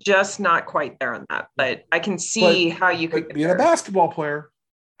 I'm just not quite there on that, but I can see how you could be a basketball player.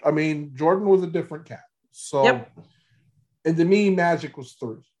 I mean, Jordan was a different cat. So, and to me, Magic was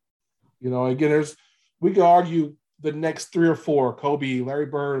 3. Again, we could argue the next 3 or 4, Kobe, Larry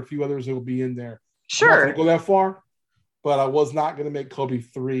Bird, a few others who will be in there. Sure. I'm not going to go that far, but I was not going to make Kobe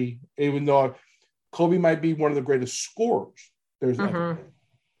 3, even though Kobe might be one of the greatest scorers there's ever been.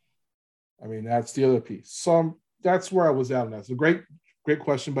 I mean, that's the other piece. So that's where I was at on that. It's a great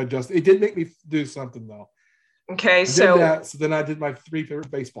question by Justin. It did make me do something, though. Okay, so then I did my 3 favorite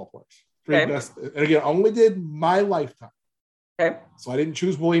baseball players. 3 best. And again, I only did my lifetime. Okay. So I didn't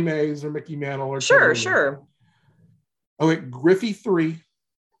choose Willie Mays or Mickey Mantle or Sure. I went Griffey 3,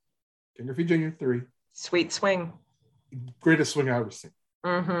 Ken Griffey Jr. 3. Sweet swing. Greatest swing I've ever seen.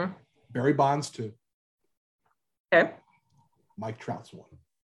 Mm-hmm. Barry Bonds 2. Okay. Mike Trout's 1.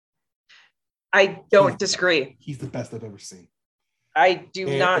 I don't disagree. He's the best I've ever seen. I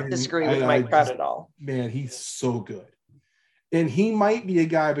do not disagree with Mike Trout at all. Man, he's so good. And he might be a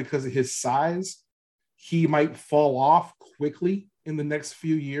guy because of his size. He might fall off quickly in the next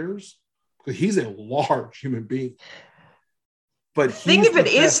few years because he's a large human being. But he's the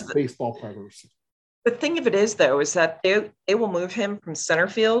best baseball player I've ever seen. The thing of it is, though, is that they will move him from center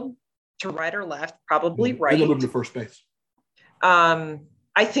field to right or left, probably right. And they'll move him to first base.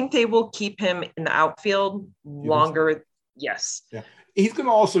 I think they will keep him in the outfield longer. Yes. Yeah. He's going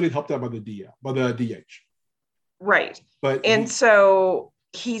to also get helped out by the DH. Right. But so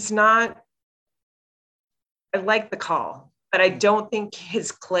he's not. I like the call, but I don't think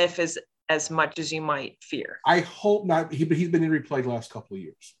his cliff is as much as you might fear. I hope not. But he's been injury plagued the last couple of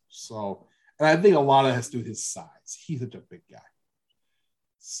years. So, and I think a lot of it has to do with his size. He's such a big guy.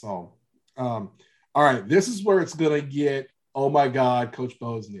 So, all right. This is where it's going to get, oh my God, Coach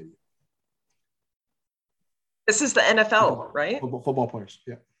Bo is an idiot. This is the NFL, right? Football players,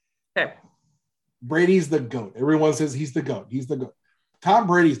 yeah. Okay. Brady's the GOAT. Everyone says he's the GOAT. He's the GOAT. Tom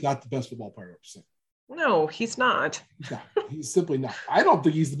Brady's not the best football player I've ever seen. No, he's not. No, he's simply not. I don't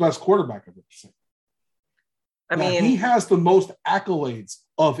think he's the best quarterback I've ever seen. I mean, he has the most accolades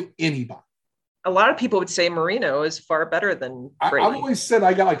of anybody. A lot of people would say Marino is far better than Brady. I've always said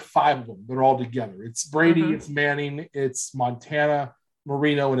I got like 5 of them that are all together. It's Brady, it's Manning, it's Montana,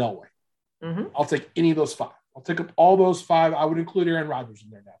 Marino, and Elway. Mm-hmm. I'll take any of those 5. I'll take up all those 5. I would include Aaron Rodgers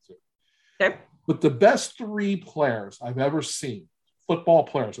in there now too. Okay. But the best 3 players I've ever seen, football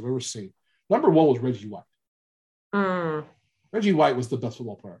players I've ever seen, number 1 was Reggie White. Reggie White was the best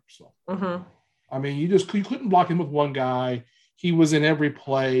football player I ever saw. Mm-hmm. I mean, you couldn't block him with one guy. He was in every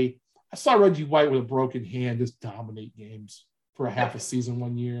play. I saw Reggie White with a broken hand just dominate games for a half a season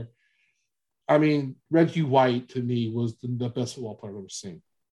one year. I mean, Reggie White to me was the best football player I've ever seen.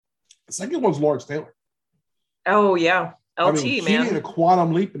 The second one's Lawrence Taylor. Oh, yeah. LT, he man. made a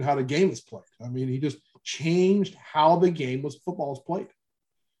quantum leap in how the game is played. I mean, he just changed how the game football was played.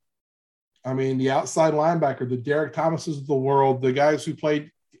 I mean, the outside linebacker, the Derek Thomases of the world, the guys who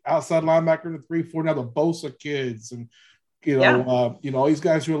played outside linebacker in the 3-4, now the Bosa kids, and all these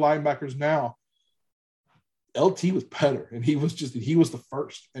guys who are linebackers now. LT was better, and he was the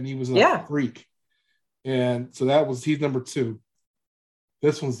first, and he was a freak. And so he's number 2.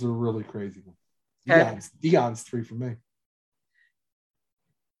 This one's the really crazy one. Okay. Deion's 3 for me.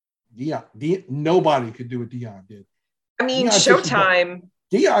 Deion, nobody could do what Deion did. I mean, Deion Showtime.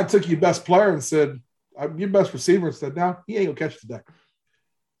 Deion took your best player and said, your best receiver, and said, no, he ain't gonna catch today.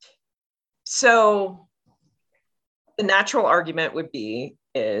 So the natural argument would be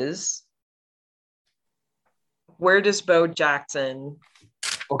is, where does Bo Jackson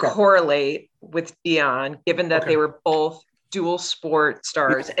correlate with Deion, given that they were both dual sport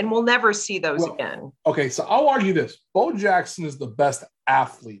stars, and we'll never see those again? Okay, so I'll argue this. Bo Jackson is the best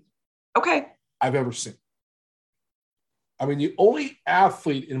athlete I've ever seen. I mean, the only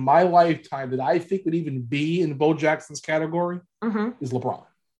athlete in my lifetime that I think would even be in Bo Jackson's category is LeBron.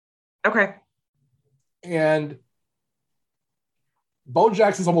 Okay. And Bo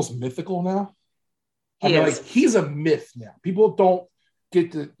Jackson's almost mythical now. He's a myth now. People don't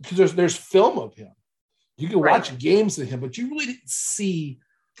get to, because there's film of him. You can watch games of him, but you really didn't see,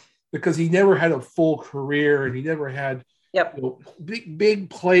 because he never had a full career and he never had big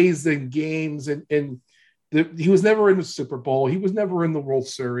plays in games, and he was never in the Super Bowl. He was never in the World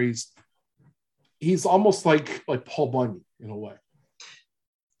Series. He's almost like Paul Bunyan in a way.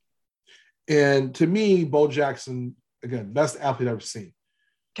 And to me, Bo Jackson, again, best athlete I've ever seen.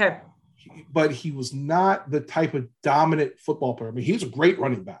 Okay. But he was not the type of dominant football player. I mean, he was a great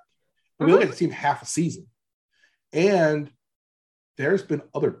running back. But we only got to see him half a season. And there's been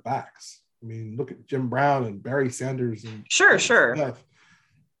other backs. I mean, look at Jim Brown and Barry Sanders. And sure. Stuff.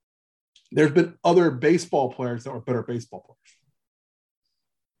 There's been other baseball players that were better baseball players.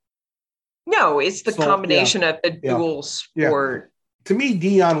 No, it's the combination of the dual sport. Yeah. To me,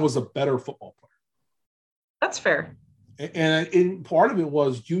 Deion was a better football player. That's fair. And part of it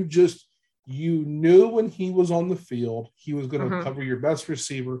was you knew when he was on the field, he was going to cover your best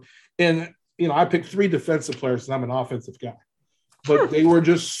receiver. And, I picked 3 defensive players, and I'm an offensive guy. But they were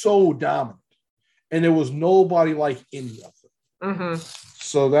just so dominant. And there was nobody like any of them.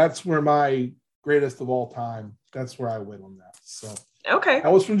 So that's where my greatest of all time, that's where I went on that. So okay.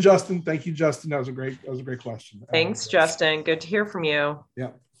 That was from Justin. Thank you, Justin. That was a great question. Thanks, Justin. Good to hear from you. Yeah.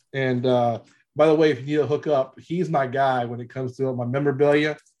 And by the way, if you need a hookup, he's my guy when it comes to my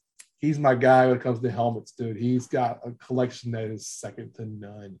memorabilia. He's my guy when it comes to helmets, dude. He's got a collection that is second to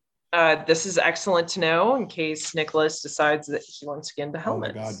none. This is excellent to know in case Nicholas decides that he wants to get into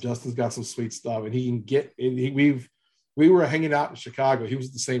helmets. Oh my God, Justin's got some sweet stuff, and he can get. We were hanging out in Chicago. He was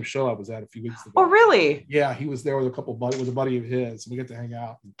at the same show I was at a few weeks ago. Oh, really? Yeah, he was there with a buddy of his. We get to hang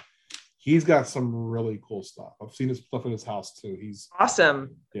out. He's got some really cool stuff. I've seen his stuff in his house too. He's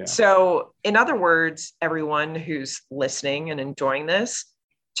awesome. Yeah. So, in other words, everyone who's listening and enjoying this,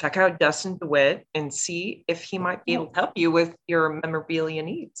 check out Dustin DeWitt and see if he might be able to help you with your memorabilia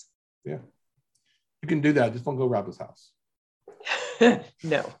needs. Yeah, you can do that. Just don't go rob his house.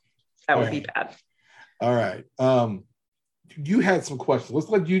 No, that would be bad. All right. You had some questions. Let's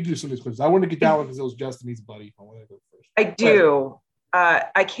let you do some of these questions. I want to get that one because it was Justin, he's buddy. I want to go first. I do.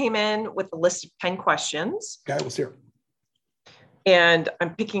 I came in with a list of 10 questions. Okay, let's hear it. And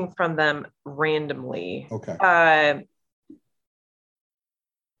I'm picking from them randomly. Okay.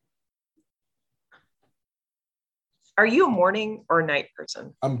 Are you a morning or a night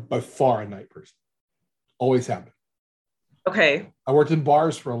person? I'm by far a night person. Always have been. Okay. I worked in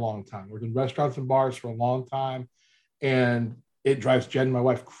bars for a long time. Worked in restaurants and bars for a long time. And it drives Jen, my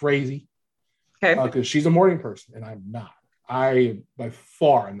wife, crazy. Okay. Because she's a morning person and I'm not. I am by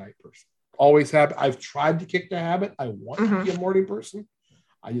far a night person. Always have. I've tried to kick the habit. I want to be a morning person.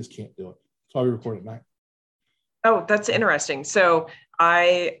 I just can't do it. That's why we record at night. Oh, that's interesting. So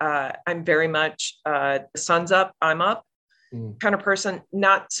I'm very much the sun's up, I'm up kind of person.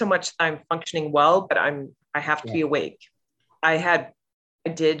 Not so much I'm functioning well, but I have to be awake. I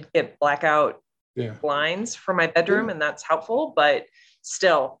did get blackout blinds for my bedroom, and that's helpful, but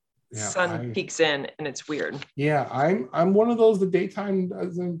still sun peeks in and it's weird. Yeah, I'm one of those, the daytime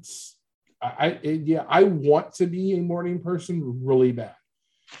doesn't. I want to be a morning person really bad.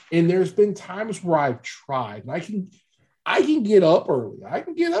 And there's been times where I've tried, and I can get up early. I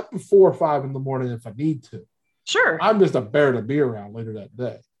can get up at 4 or 5 in the morning if I need to. Sure. I'm just a bear to be around later that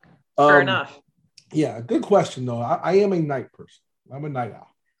day. Fair enough. Yeah, good question, though. I am a night person. I'm a night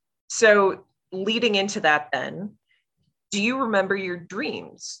owl. So leading into that then, do you remember your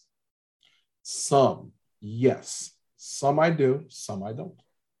dreams? Some, yes. Some I do, some I don't.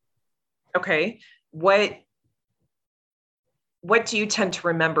 Okay. What do you tend to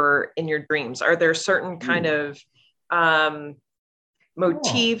remember in your dreams? Are there certain kind of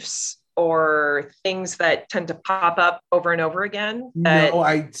motifs or things that tend to pop up over and over again? No,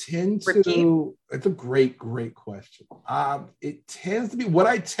 I tend to. It's a great question. It tends to be what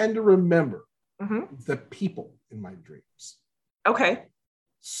I tend to remember Mm-hmm. It's the people in my dreams. Okay.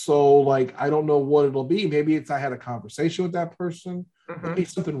 So like, I don't know what it'll be. Maybe it's I had a conversation with that person. Mm-hmm. Maybe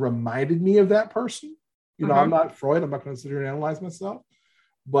something reminded me of that person. You know, I'm not Freud. I'm not going to sit here and analyze myself.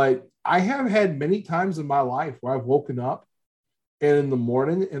 But I have had many times in my life where I've woken up and in the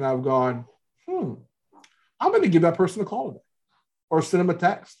morning and I've gone, I'm going to give that person a call today or send them a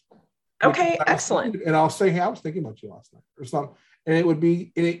text. Okay, excellent. And I'll say, hey, I was thinking about you last night or something. And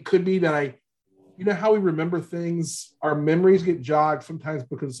it could be that you know how we remember things, our memories get jogged sometimes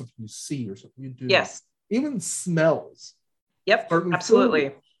because of something you see or something you do. Yes. Even smells. Yep, absolutely.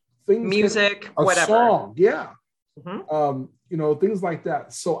 Food, things, music, a whatever. Song, yeah. Mm-hmm. You know, things like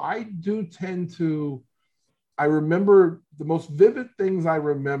that. So I do tend to, I remember the most vivid things I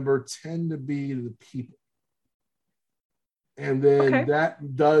remember tend to be the people. And then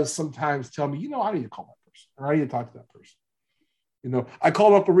that does sometimes tell me, you know, I need to call that person or I need to talk to that person. You know, I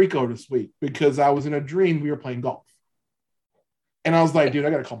called Uncle Rico this week because I was in a dream we were playing golf. And I was like, dude, I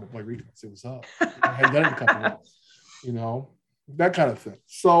got to call my boy Rico and see what's up. I hadn't done it in a couple of months, you know, that kind of thing.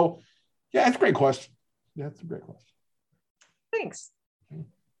 So, yeah, it's a great question. Yeah, it's a great question. Thanks.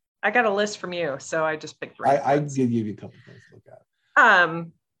 I got a list from you, so I just picked random I ones. give you a couple of things to look at.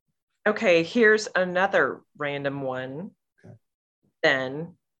 Okay, here's another random one. Okay.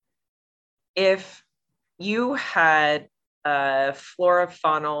 Then, if you had a fauna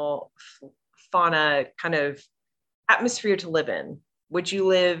kind of atmosphere to live in, would you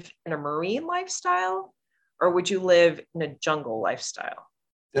live in a marine lifestyle or would you live in a jungle lifestyle?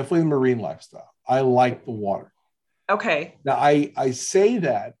 Definitely the marine lifestyle. I like the water. Okay. Now, I say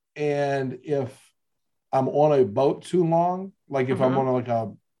that, and if I'm on a boat too long, like if I'm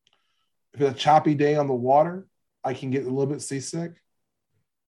on if it's a choppy day on the water, I can get a little bit seasick.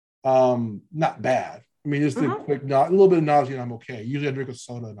 Not bad. I mean, just a little bit of nausea and I'm okay. Usually I drink a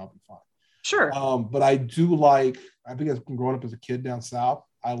soda and I'll be fine. Sure. But I do like, I think I've been growing up as a kid down south.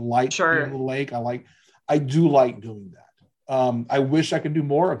 I like being on the lake. I do like doing that. I wish I could do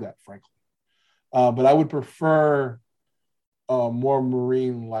more of that, frankly. But I would prefer a more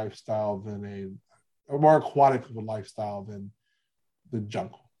marine lifestyle than a more aquatic of a lifestyle than the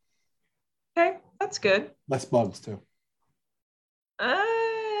jungle. Okay, that's good. Less bugs too.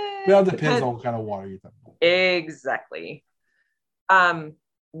 Well, it depends on what kind of water you're talking about. Exactly.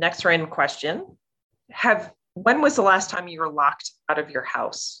 Next random question. When was the last time you were locked out of your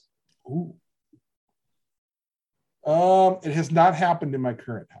house? Ooh. It has not happened in my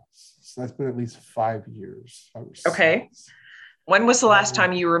current house. So that's been at least 5 years. Okay. When was the last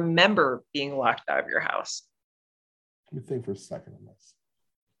time you remember being locked out of your house? Let me think for a second on this.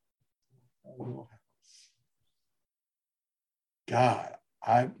 God,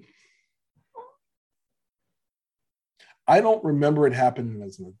 I don't remember it happening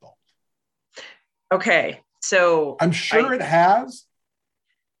as an adult. Okay, so I'm sure it has,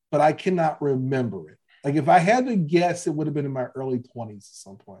 but I cannot remember it. Like if I had to guess, it would have been in my early 20s at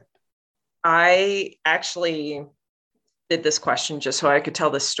some point. I actually did this question just so I could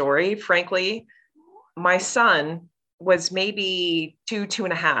tell the story. Frankly, my son was maybe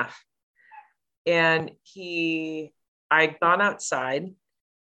 2.5, and I'd gone outside,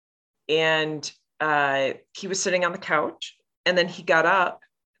 and he was sitting on the couch, and then he got up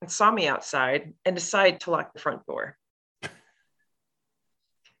and saw me outside and decided to lock the front door.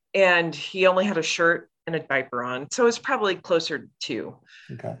 And he only had a shirt and a diaper on, so it was probably closer to 2.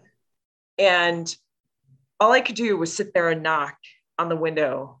 Okay. And all I could do was sit there and knock on the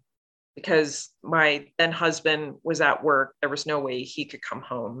window because my then husband was at work. There was no way he could come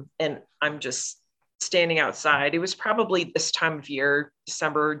home. And I'm just standing outside. It was probably this time of year,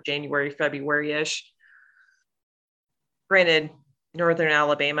 December, January, February-ish. Granted, Northern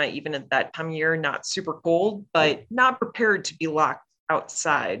Alabama, even at that time of year, not super cold, but not prepared to be locked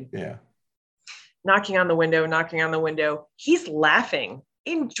outside. Yeah. Knocking on the window. He's laughing,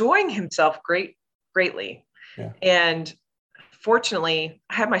 enjoying himself greatly. Yeah. And fortunately,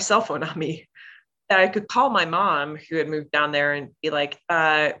 I had my cell phone on me that I could call my mom, who had moved down there, and be like,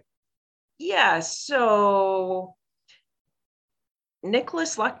 yeah, so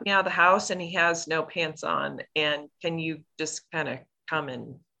Nicholas locked me out of the house and he has no pants on. And can you just kind of come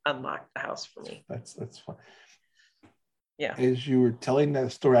and unlock the house for me? That's fine. Yeah. As you were telling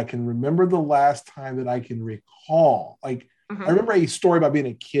that story, I can remember the last time that I can recall. Like, I remember a story about being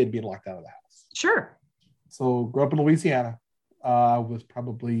a kid being locked out of the house. Sure. So, grew up in Louisiana. I was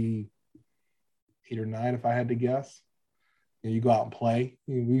probably 8 or 9, if I had to guess. You go out and play.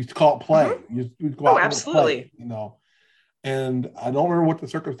 We used to call it play. You'd go out and play, you know. And I don't remember what the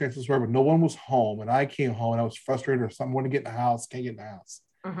circumstances were, but no one was home. And I came home and I was frustrated or something, wanted to get in the house, can't get in the house.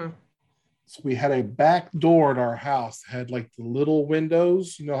 So we had a back door at our house that had like the little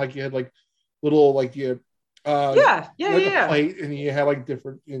windows, like you had like little, like you had the Yeah. plate and you had like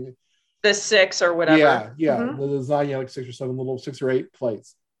different, The 6 or whatever. yeah. Mm-hmm. The design, you had like 6 or 7 little 6 or 8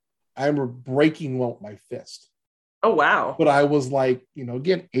 plates. I remember breaking one with my fist. Oh, wow. But I was like,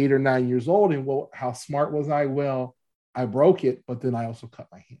 again, 8 or 9 years old. And how smart was I? Well, I broke it, but then I also cut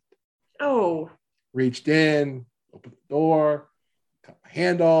my hand. Oh. Reached in, opened the door, cut my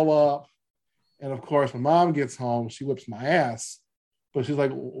hand all up. And of course, my mom gets home, she whips my ass. But she's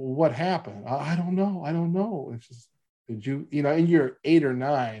like, what happened? I don't know. I don't know. It's just, did you, and you're 8 or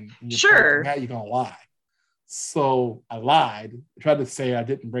 9, and Sure. you're going to lie. So I lied, tried to say I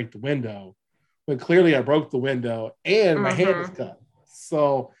didn't break the window, but clearly I broke the window and my hand was cut.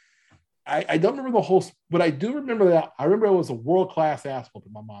 So I don't remember the whole, but I do remember that. I remember it was a world-class ass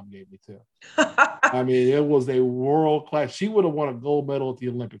whooping my mom gave me too. I mean, it was a world-class. She would have won a gold medal at the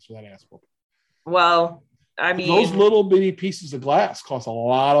Olympics for that ass whooping. Well, I mean, those little bitty pieces of glass cost a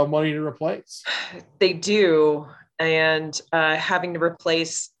lot of money to replace. They do. And having to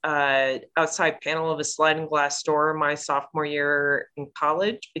replace outside panel of a sliding glass door my sophomore year in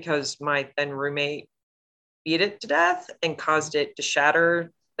college because my then roommate beat it to death and caused it to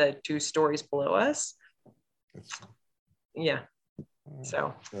shatter the 2 stories below us. Yeah.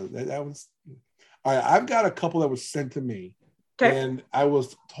 So that was all right. I've got a couple that was sent to me. Okay. And I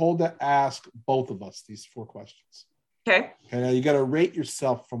was told to ask both of us these 4 questions. Okay. Now you got to rate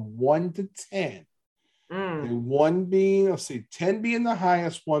yourself from 1 to 10. Okay, 1 being, let's see, 10 being the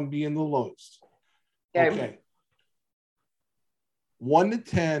highest, 1 being the lowest. Okay. 1 to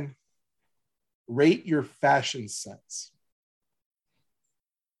 10, rate your fashion sense.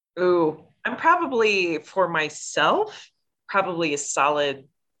 Ooh, I'm probably, for myself, probably a solid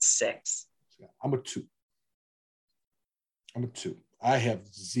 6. I'm a 2. I have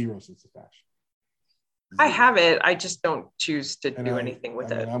 0 sense of fashion. 0. I have it. I just don't choose to do anything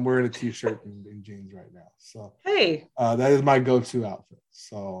with it. I'm wearing a t-shirt and jeans right now. So hey, that is my go-to outfit.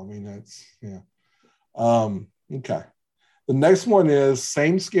 So I mean, that's okay. The next one is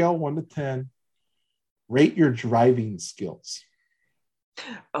same scale, 1 to 10. Rate your driving skills.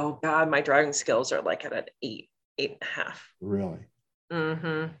 Oh God, my driving skills are like at an 8.5. Really?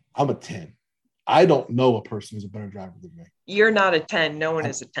 Mm-hmm. I'm a 10. I don't know a person who's a better driver than me. You're not a 10. No one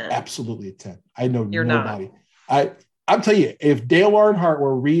is a 10. Absolutely a 10. I know You're nobody. I'm telling you, if Dale Earnhardt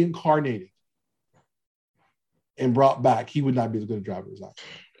were reincarnated and brought back, he would not be as good a driver as I am.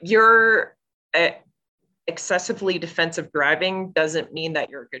 Your excessively defensive driving doesn't mean that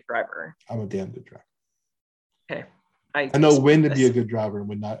you're a good driver. I'm a damn good driver. Okay. I know when to be a good driver and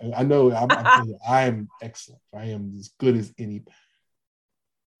when not. I know I'm telling you, I am excellent. I am as good as any.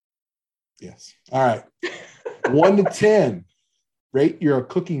 Yes. All right. 1 to 10, rate your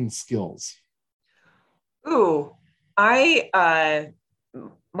cooking skills. Ooh, my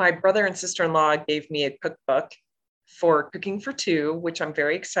brother and sister-in-law gave me a cookbook for cooking for 2, which I'm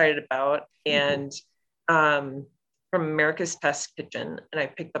very excited about. And from America's Test Kitchen, and I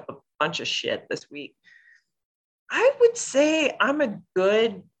picked up a bunch of shit this week. I would say I'm a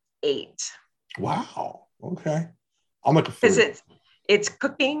good 8. Wow. Okay. I'm like a 3. Because it's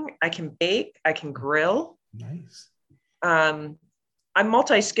cooking. I can bake. I can grill. Nice. I'm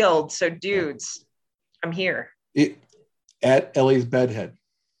multi-skilled. So dudes, I'm here. At Ellie's Bedhead.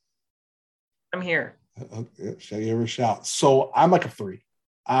 I'm here. Shall you ever shout? So I'm like a 3.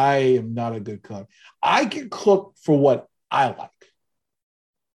 I am not a good cook. I can cook for what I like.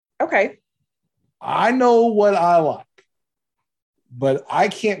 Okay. I know what I like, but I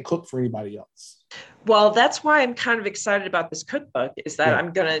can't cook for anybody else. Well, that's why I'm kind of excited about this cookbook, is that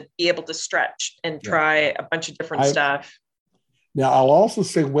I'm going to be able to stretch and try a bunch of different stuff. Now, I'll also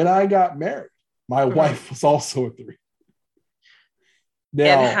say when I got married, my wife was also a 3. Now,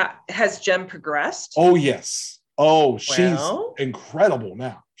 and has Jen progressed? Oh, yes. Oh, she's incredible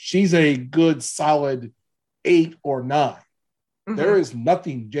now. She's a good, solid 8 or 9. There is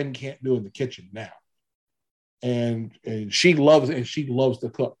nothing Jen can't do in the kitchen now. And she loves to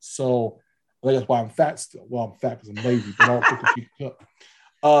cook. So I think that's why I'm fat still. Well, I'm fat because I'm lazy, but I'll cook if she can cook.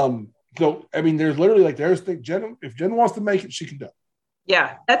 So I mean, there's literally Jen, if Jen wants to make it, she can do it.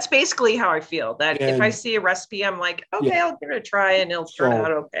 Yeah, that's basically how I feel. That if I see a recipe, I'm like, okay, I'll give it a try and it'll turn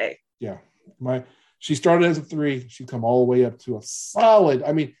out okay. Yeah. She started as a 3. She's come all the way up to a solid.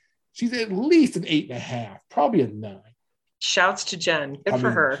 I mean, she's at least an 8.5, probably a 9. Shouts to Jen. Good for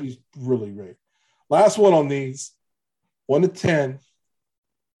her. She's really great. Last one on these, 1 to 10.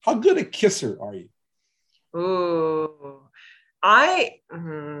 How good a kisser are you? Ooh, I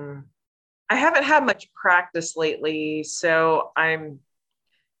haven't had much practice lately, so I'm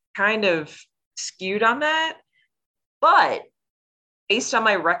kind of skewed on that. But based on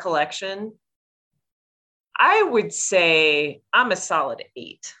my recollection, I would say I'm a solid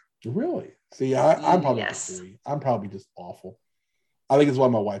 8. Really? See, I'm probably Yes. a 3. I'm probably just awful. I think it's why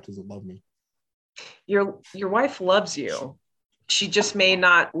my wife doesn't love me. Your wife loves you. She just may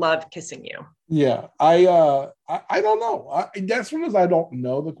not love kissing you. Yeah, I don't know. That's one of those I don't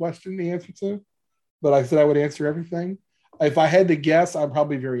know the answer to, but I said I would answer everything. If I had to guess, I'm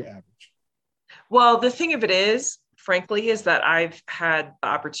probably very average. Well, the thing of it is, frankly, is that I've had the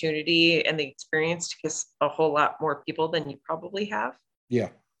opportunity and the experience to kiss a whole lot more people than you probably have. Yeah.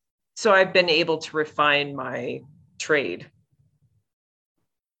 So I've been able to refine my trade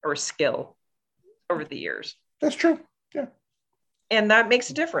or skill over the years. That's true. Yeah. And that makes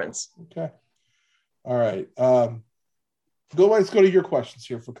a difference. Okay. All right. Let's go to your questions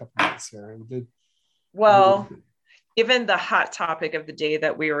here for a couple minutes, Sarah. Well, given the hot topic of the day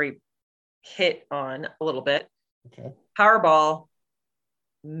that we already hit on a little bit, okay. Powerball,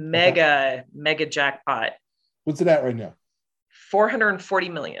 mega jackpot. What's it at right now? 440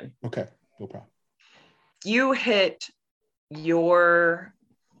 million. Okay, no problem. You hit your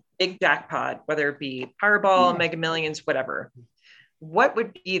big jackpot, whether it be Powerball, Mega Millions, whatever. What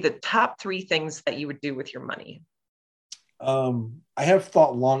would be the top 3 things that you would do with your money? I have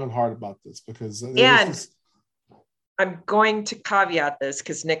thought long and hard about this because I'm going to caveat this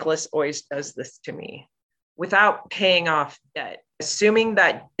because Nicholas always does this to me without paying off debt, assuming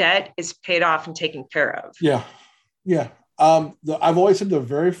that debt is paid off and taken care of. Yeah. I've always said the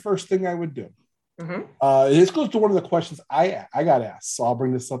very first thing I would do. Mm-hmm. This goes to one of the questions I got asked, so I'll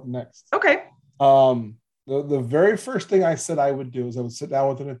bring this up next. Okay. The very first thing I said I would do is I would sit down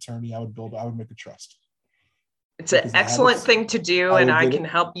with an attorney. I would make a trust. It's an excellent thing to do, and I can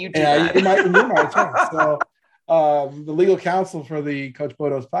help you do that. You're my attorney. So, the legal counsel for the Coach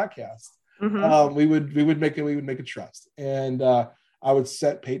Bodo's podcast, mm-hmm. we would make a trust, and I would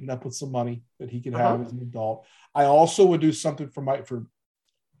set Peyton up with some money that he could have as an adult. I also would do something for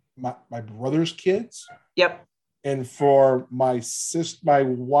my brother's kids. Yep. And for my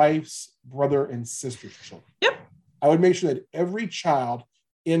wife's brother and sister's children. Yep. I would make sure that every child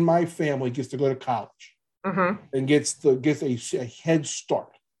in my family gets to go to college and gets a head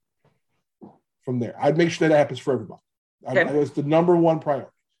start from there. I'd make sure that happens for everybody. Okay. That was the number one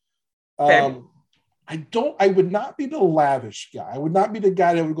priority. Okay. I would not be the lavish guy. I would not be the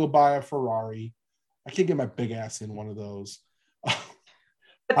guy that would go buy a Ferrari. I can't get my big ass in one of those.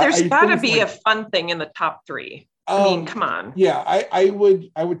 But there's got to be a fun thing in the top 3. I mean, come on. Yeah, I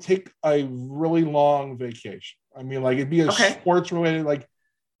would take a really long vacation. I mean, like it'd be a sports related, like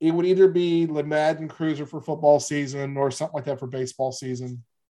it would either be the Madden Cruiser for football season or something like that for baseball season.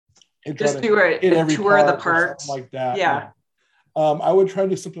 Just do a tour of the parks, like that. Yeah. I would try to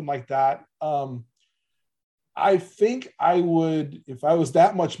do something like that. I think I would, if I was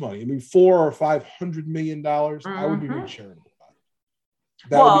that much money, I mean, $400 or $500 million, I would be very charitable about it.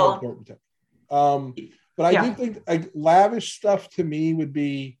 That would be important to me. But I do think like lavish stuff to me would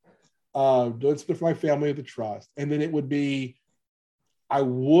be doing stuff for my family with the trust. And then it would be, I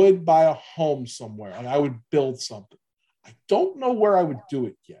would buy a home somewhere and I would build something. I don't know where I would do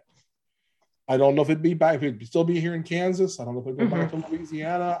it yet. I don't know if it'd still be here in Kansas. I don't know if it'd go back to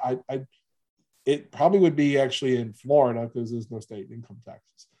Louisiana. It probably would be actually in Florida because there's no state income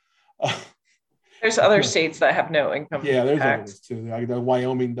taxes. There's other states that have no income tax. There's others too. Like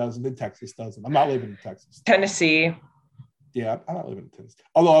Wyoming doesn't, and Texas doesn't. I'm not living in Texas. Tennessee. Yeah, I'm not living in Tennessee.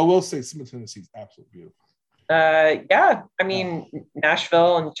 Although I will say some of Tennessee is absolutely beautiful. I mean,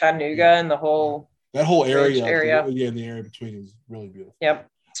 Nashville and Chattanooga and that whole area. In the area between is really beautiful. Yep.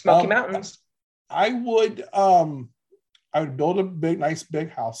 Smoky Mountains. I would build a nice big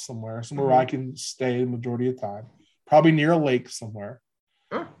house somewhere where I can stay the majority of the time. Probably near a lake somewhere.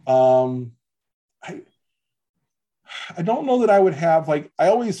 I don't know that I would have, like, I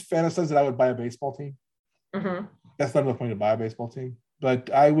always fantasize that I would buy a baseball team. That's not the point to buy a baseball team, but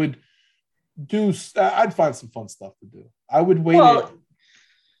I'd find some fun stuff to do. I'd wait a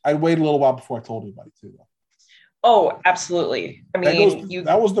little while before I told anybody too, though. Oh, absolutely. I mean,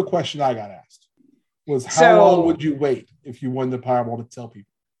 that was the question I got asked, was how long would you wait if you won the Powerball to tell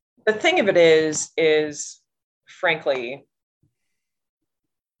people? The thing of it is frankly,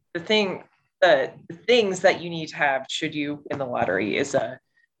 the things that you need to have should you win the lottery is a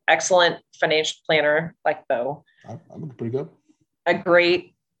excellent financial planner like Bo. I'm pretty good. A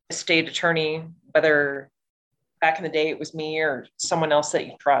great estate attorney, whether back in the day it was me or someone else that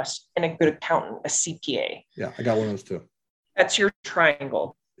you trust, and a good accountant, a CPA. Yeah, I got one of those too. That's your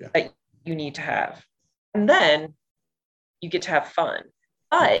triangle that you need to have. And then you get to have fun.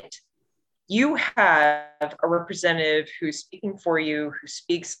 But you have a representative who's speaking for you, who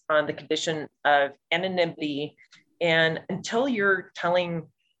speaks on the condition of anonymity. And until you're telling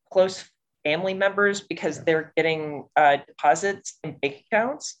close family members because they're getting deposits in bank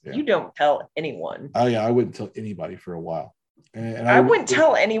accounts, you don't tell anyone. Oh, yeah. I wouldn't tell anybody for a while. And I wouldn't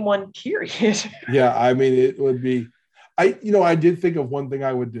tell anyone, period. Yeah. I mean, it would be, I did think of one thing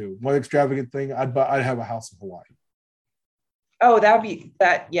I would do. One extravagant thing. I'd have a house in Hawaii. Oh, that would be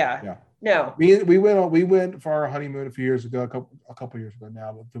that. Yeah. Yeah. No. We went for our honeymoon a few years ago, a couple years ago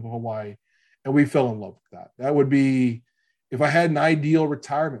now, to Hawaii, and we fell in love with that. That would be, if I had an ideal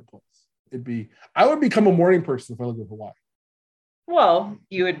retirement place, I would become a morning person if I lived in Hawaii. Well,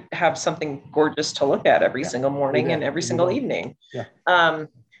 you would have something gorgeous to look at every single morning and every single evening. Yeah.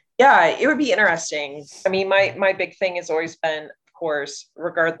 Yeah, it would be interesting. I mean, my big thing has always been, of course,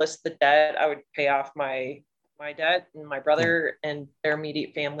 regardless of the debt, I would pay off my debt and my brother and their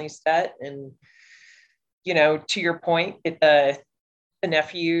immediate family's debt. And, to your point, get the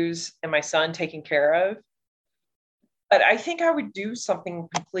nephews and my son taken care of. But I think I would do something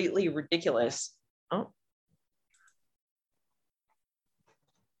completely ridiculous. Oh.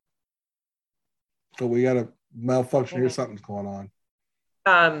 So we got a malfunction here. Something's going on.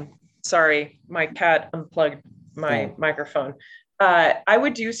 Sorry, my cat unplugged my microphone. I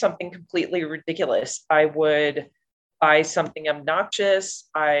would do something completely ridiculous. I would buy something obnoxious.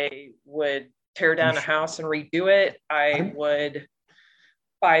 I would tear down a house and redo it. I would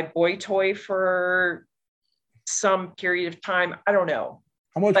buy a boy toy for some period of time. I don't know.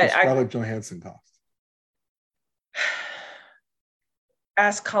 How much does Scarlett Johansson cost?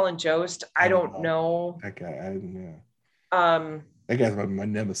 Ask Colin Jost. I don't know. That guy, that guy's my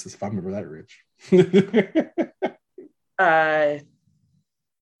nemesis if I remember that rich.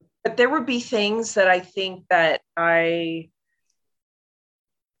 But there would be things that I think that I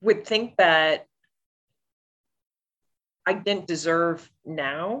would think that I didn't deserve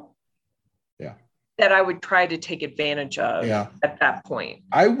now. Yeah. That I would try to take advantage of at that point.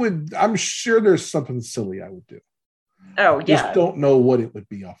 I'm sure there's something silly I would do. Oh, yeah. Just don't know what it would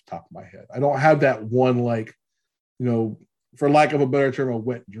be off the top of my head. I don't have that one, for lack of a better term, a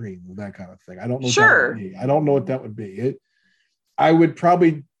wet dream, that kind of thing. I don't know. Sure. I don't know what that would be. I would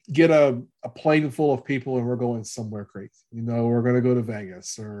probably get a plane full of people and we're going somewhere crazy. We're going to go to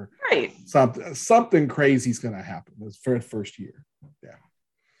Vegas or something crazy is going to happen. It's for the first year. Yeah.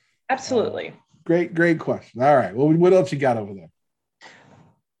 Absolutely. Great question. All right. Well, what else you got over there?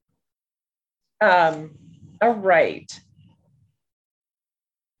 All right.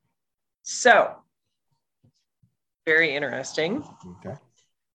 So, very interesting. Okay.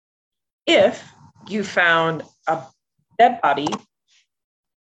 If you found a dead body,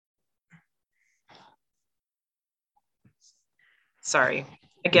 sorry,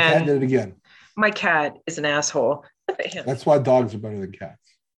 again. Cat did it again. My cat is an asshole. Look at him. That's why dogs are better than cats.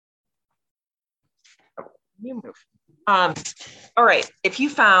 You move. All right. If you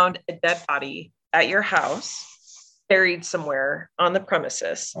found a dead body at your house, buried somewhere on the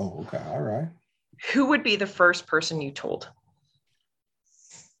premises. Oh, okay. All right. Who would be the first person you told?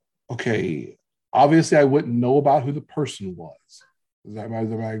 Okay. Obviously, I wouldn't know about who the person was. Is that my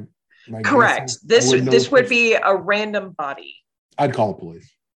correct? Guessing? This would be a random body. I'd call the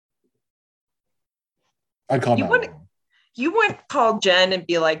police. I'd call You wouldn't call Jen and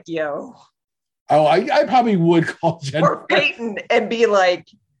be like, yo. Oh, I probably would call Jen. Or Peyton and be like,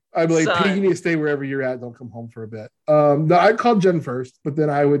 I'd be like, Peyton, you need to stay wherever you're at. Don't come home for a bit. No, I'd call Jen first, but then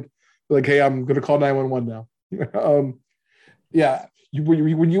I would be like, hey, I'm going to call 911 now. Yeah.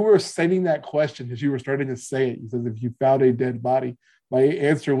 When you were sending that question, as you were starting to say it, you said, if you found a dead body, my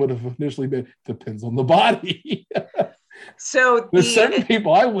answer would have initially been, depends on the body. So there's certain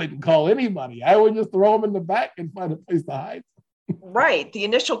people I wouldn't call anybody. I would just throw them in the back and find a place to hide. Right. The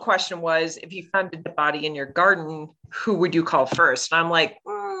initial question was, if you found a dead body in your garden, who would you call first? And I'm like,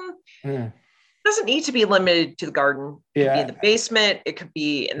 it doesn't need to be limited to the garden. It could be in the basement. It could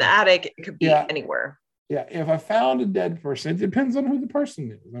be in the attic. It could be anywhere. Yeah. If I found a dead person, it depends on who the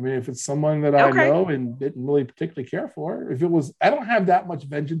person is. I mean, if it's someone that I know and didn't really particularly care for, if it was, I don't have that much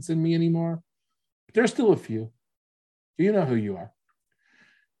vengeance in me anymore. But there's still a few. You know who you are.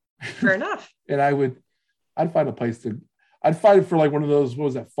 Fair enough. And I'd find a place I'd fight it for like one of those, what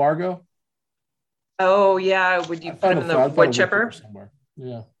was that, Fargo? Oh, yeah. Would you put him in the wood chipper? Somewhere.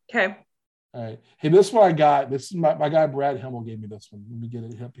 Yeah. Okay. All right. Hey, this one I got. This is my guy, Brad Himmel, gave me this one. Let me get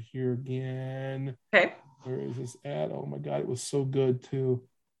it up here again. Okay. Where is this at? Oh, my God. It was so good, too.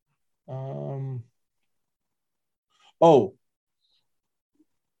 What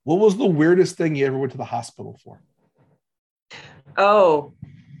was the weirdest thing you ever went to the hospital for? Oh,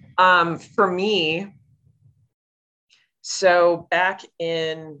 For me, so back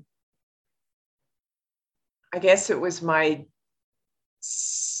in, I guess it was my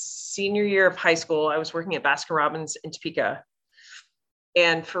senior year of high school, I was working at Baskin Robbins in Topeka.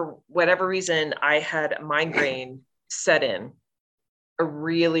 And for whatever reason, I had a migraine set in, a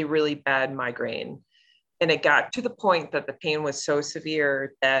really, really bad migraine. And it got to the point that the pain was so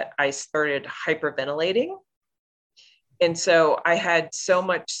severe that I started hyperventilating. And so I had so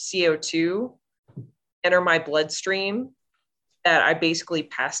much CO2 enter my bloodstream that I basically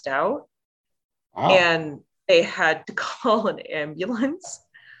passed out. Wow. And they had to call an ambulance.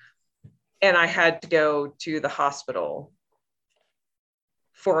 And I had to go to the hospital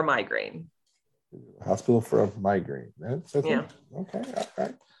for a migraine. Hospital for a migraine. That's yeah. Okay.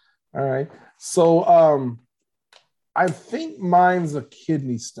 All right. So I think mine's a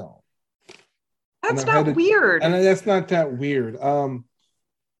kidney stone. That's not weird. And that's not that weird. I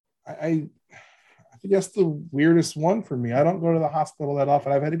think that's the weirdest one for me. I don't go to the hospital that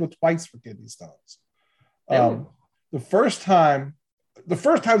often. I've had to go twice for kidney stones. The first time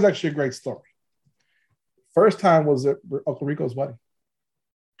is actually a great story. First time was at Uncle Rico's wedding.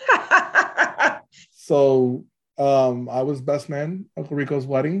 So I was best man at Uncle Rico's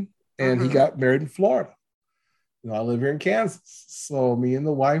wedding, and he got married in Florida. I live here in Kansas. So me and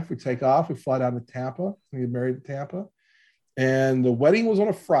the wife, we take off. We fly down to Tampa. We get married in Tampa. And the wedding was on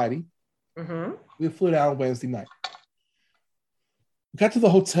a Friday. We flew down Wednesday night. We got to the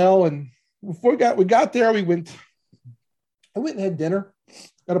hotel, and before we got there, I went and had dinner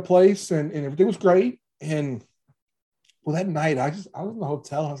at a place, and everything was great. And well, that night, I was in the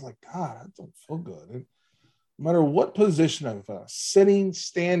hotel. I was like, God, I don't feel good. And no matter what position I was sitting,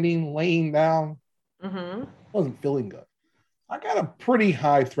 standing, laying down, I wasn't feeling good. I got a pretty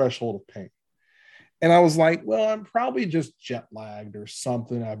high threshold of pain. And I was like, well, I'm probably just jet lagged or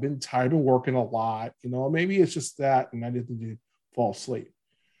something. I've been tired of working a lot. Maybe it's just that. And I didn't fall asleep.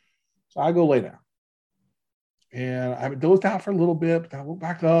 So I go lay down. And I dozed out for a little bit, but I woke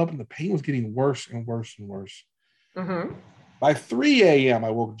back up, and the pain was getting worse and worse and worse. By 3 a.m.,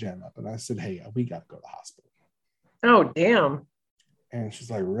 I woke Jen up, and I said, hey, we got to go to the hospital. Oh, damn. And she's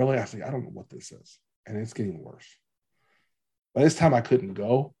like, really? I said, I don't know what this is. And it's getting worse. By this time, I couldn't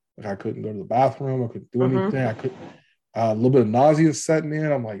go. I couldn't go to the bathroom. I couldn't do anything. I couldn't. A little bit of nausea setting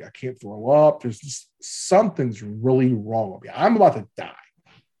in. I'm like, I can't throw up. There's just something's really wrong with me. I'm about to die.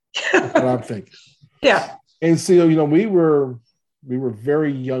 That's what I'm thinking. Yeah. And so, we were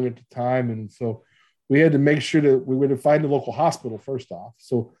very young at the time, and so we had to make sure that we were to find a local hospital first off.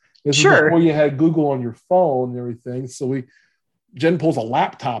 So this is before you had Google on your phone and everything. So Jen pulls a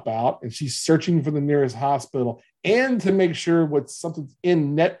laptop out, and she's searching for the nearest hospital and to make sure something's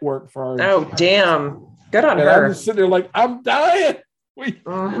in network for our. Oh, damn. Good on her. I'm just sitting there like, I'm dying. We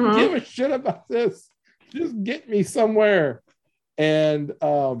don't give a shit about this. Just get me somewhere. And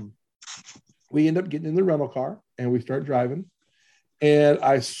we end up getting in the rental car, and we start driving. And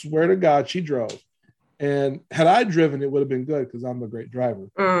I swear to God, she drove. And had I driven, it would have been good because I'm a great driver.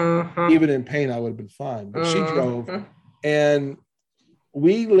 Even in pain, I would have been fine. But she drove. And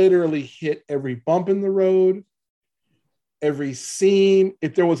we literally hit every bump in the road, every seam.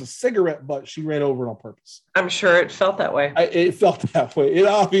 If there was a cigarette butt, she ran over it on purpose. I'm sure it felt that way. It felt that way. It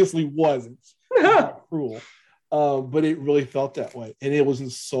obviously wasn't. It's not cruel. But it really felt that way. And it was in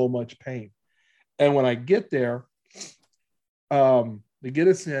so much pain. And when I get there, they get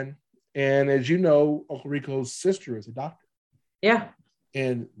us in. And as you know, Uncle Rico's sister is a doctor. Yeah.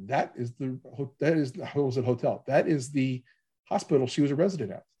 And that is the hotel. That is the hospital she was a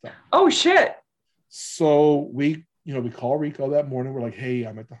resident at. Oh, shit. So we call Rico that morning. We're like, hey,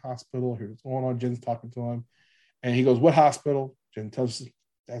 I'm at the hospital. Here's what's going on. Jen's talking to him. And he goes, what hospital? Jen tells us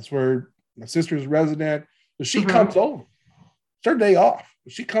that's where my sister's resident. So she comes over. It's her day off.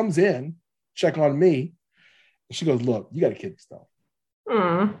 She comes in, check on me. And she goes, look, you got a kidney stone.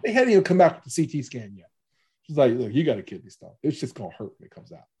 They hadn't even come back with the CT scan yet. She's like, look, you got a kidney stone. It's just going to hurt when it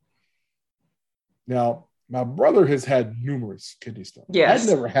comes out. Now, my brother has had numerous kidney stones. Yes. I'd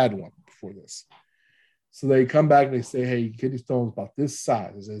never had one before this. So they come back and they say, hey, kidney stone's about this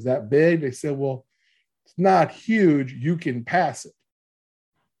size. I said, is that big? They said, well, it's not huge. You can pass it.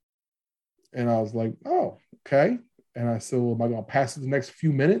 And I was like, oh, okay. And I said, well, am I going to pass it the next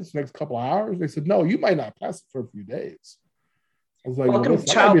few minutes, next couple of hours? They said, no, you might not pass it for a few days. I was like, welcome to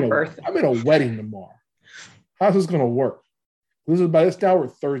childbirth. I'm in a wedding tomorrow. How's this going to work? By this now we're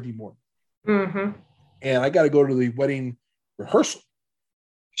Thursday morning. And I got to go to the wedding rehearsal.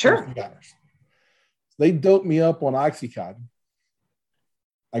 Sure. They dope me up on Oxycontin.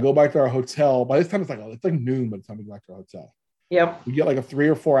 I go back to our hotel. By this time, it's like noon by the time we go back to our hotel. Yep. We get like a 3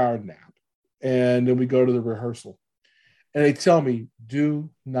 or 4 hour nap, and then we go to the rehearsal. And they tell me, do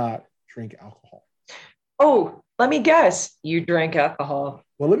not drink alcohol. Oh, let me guess. You drank alcohol.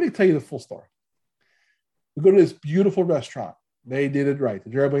 Well, let me tell you the full story. We go to this beautiful restaurant. They did it right. The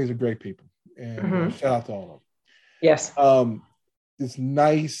Geraldines are great people. And shout out to all of them. Yes. This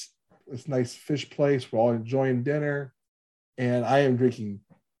nice fish place. We're all enjoying dinner. And I am drinking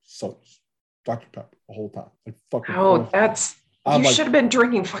sodas, Dr. Pepper, the whole time. Like fucking. Oh, you should have been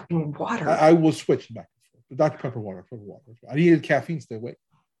drinking fucking water. I was switching back and forth. Dr. Pepper water. I needed caffeine to stay awake.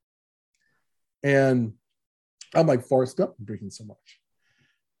 And I'm like, Forrest Gump, I'm drinking so much.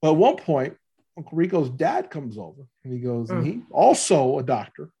 But at one point, Uncle Rico's dad comes over and he goes, and he also a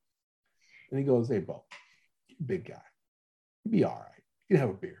doctor. And he goes, hey, Bo, you're a big guy. You'd be all right. You can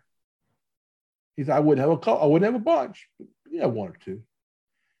have a beer. He said, I wouldn't have a bunch, but you have one or two.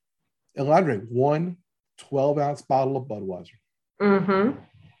 And I drank one 12-ounce bottle of Budweiser. Mm-hmm.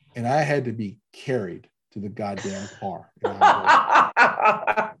 And I had to be carried to the goddamn car.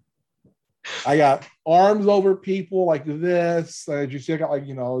 I got arms over people like this. As you see, I got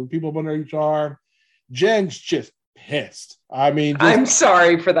people under each arm. Jen's just pissed. I mean, I'm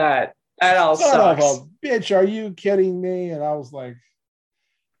sorry for that. That all sucks. Son of a bitch, are you kidding me? And I was like,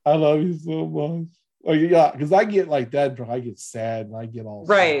 I love you so much. Oh yeah, because I get like that drunk. I get sad and I get all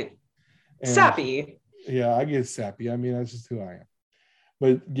right. Sappy. Yeah, I get sappy. I mean, that's just who I am.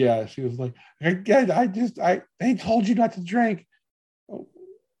 But yeah, she was like, they told you not to drink. Oh,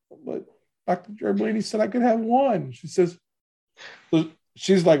 but Dr. Gerbolini said I could have one. She says,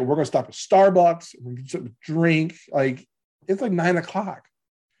 she's like, we're going to stop at Starbucks. We're going to drink. Like, it's like 9 o'clock.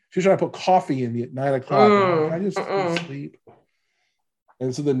 She's trying to put coffee in me at 9 o'clock. I just couldn't sleep.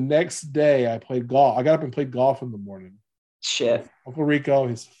 And so the next day I played golf. I got up and played golf in the morning. Shit. Uncle Rico,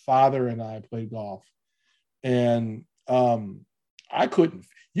 his father, and I played golf. And I couldn't.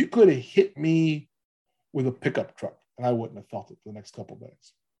 You could have hit me with a pickup truck and I wouldn't have felt it for the next couple of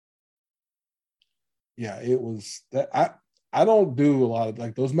days. Yeah, it was that. I don't do a lot of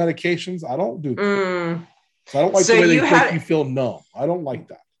like those medications. I don't do that. So I don't like the way they make you feel numb. I don't like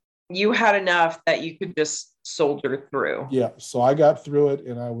that. You had enough that you could just soldier through. Yeah, so I got through it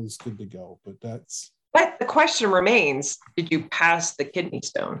and I was good to go. But the question remains, did you pass the kidney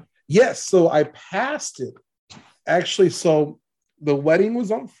stone? Yes, so I passed it. Actually, so the wedding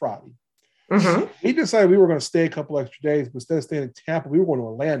was on Friday. We decided we were going to stay a couple extra days, but instead of staying in Tampa, we were going to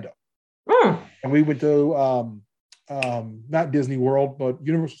Orlando. And we went to not Disney World, but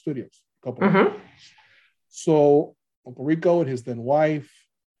Universal Studios a couple of days. So Uncle Rico and his then wife,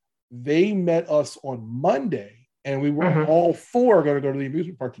 they met us on Monday, and we were all four going to go to the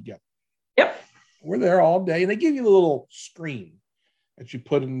amusement park together. Yep. We're there all day, and they give you a little screen that you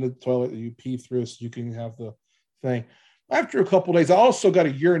put in the toilet that you pee through so you can have the thing. After a couple of days, I also got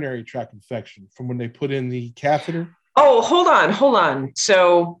a urinary tract infection from when they put in the catheter. Oh, hold on.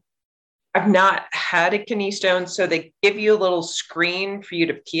 So I've not had a kidney stone, so they give you a little screen for you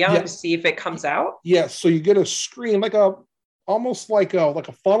to pee on to see if it comes out? Yeah, so you get a screen, almost like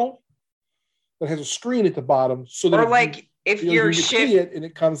a funnel that has a screen at the bottom. So that if you're see it and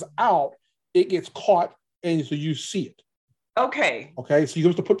it comes out, it gets caught, and so you see it. Okay. Okay, so you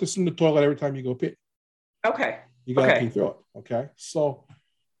have to put this in the toilet every time you go pee. Okay. You got to pee through it. Okay, so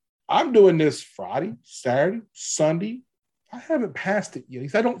I'm doing this Friday, Saturday, Sunday. I haven't passed it yet. At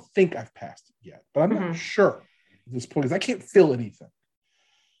least I don't think I've passed it yet, but I'm not sure at this point because I can't feel anything.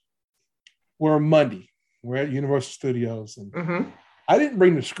 We're on Monday. We're at Universal Studios, and I didn't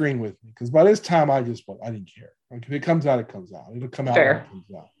bring the screen with me because by this time I didn't care. Like if it comes out, it comes out. It'll come out when it comes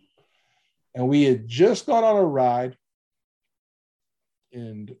out. And we had just gone on a ride,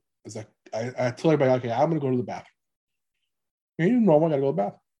 and as I tell everybody, okay, I'm going to go to the bathroom. You know, I got to go to the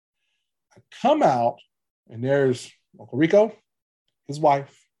bathroom. I come out, and there's Uncle Rico, his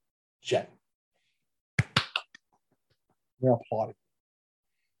wife, Jen. They're applauding.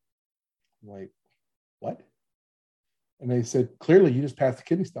 I'm like, what? And they said, clearly you just passed the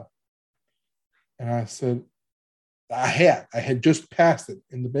kidney stuff. And I said, I had just passed it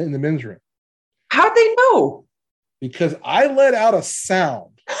in the men's room. How'd they know? Because I let out a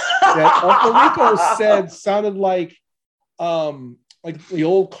sound that Uncle Rico said sounded like the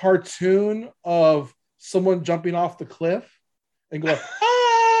old cartoon of someone jumping off the cliff and going,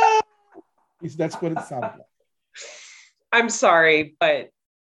 ah! He said, that's what it sounded like. I'm sorry, but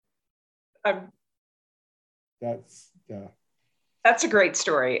that's a great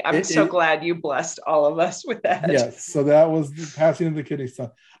story. I'm so glad you blessed all of us with that. Yes, so that was the passing of the kidney stone.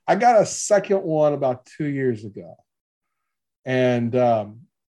 I got a second one about 2 years ago. And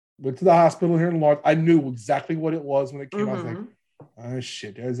Went to the hospital here in Lawrence. I knew exactly what it was when it came. I was like, Mm-hmm. oh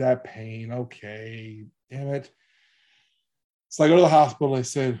shit, there's that pain. Okay, damn it. So I go to the hospital. They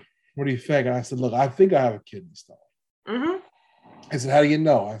said, what do you think? And I said, look, I think I have a kidney stone. Mm-hmm. I said, how do you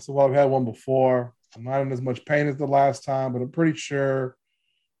know? I said, well, I've had one before. I'm not in as much pain as the last time, but I'm pretty sure.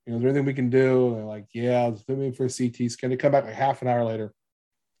 Is there anything we can do? And they're like, yeah, let's do me for a CT scan. They come back like half an hour later.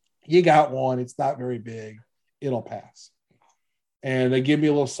 You got one. It's not very big. It'll pass. And they give me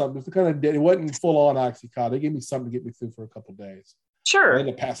a little something. It kind of it wasn't full on Oxycontin. They gave me something to get me through for a couple of days. I Sure.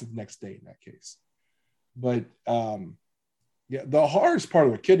 ended up passing the next day in that case. But yeah, the hardest part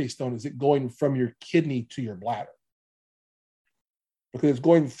of a kidney stone is it going from your kidney to your bladder, because it's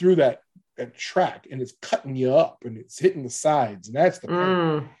going through that track and it's cutting you up and it's hitting the sides, and that's the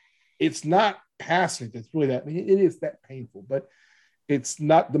pain. It's not passing. That's really that. I mean, it is that painful, but it's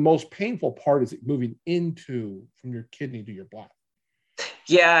not the most painful part. Is it moving into from your kidney to your bladder?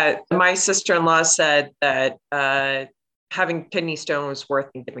 Yeah, my sister-in-law said that having kidney stone was worth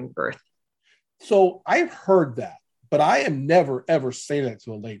me giving birth. So I've heard that, but I am never ever say that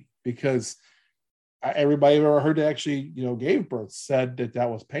to a lady, because everybody I've ever heard that actually gave birth said that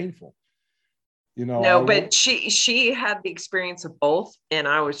was painful. No, but she had the experience of both, and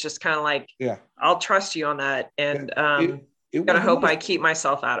I was just kind of like, yeah, I'll trust you on that, and gotta hope I keep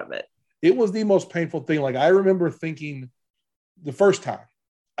myself out of it. It was the most painful thing. Like, I remember thinking the first time,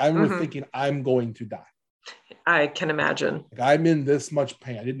 I remember thinking, I'm going to die. I can imagine. Like, I'm in this much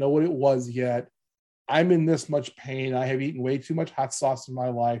pain. I didn't know what it was yet. I'm in this much pain. I have eaten way too much hot sauce in my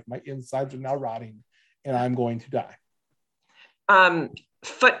life. My insides are now rotting, and I'm going to die.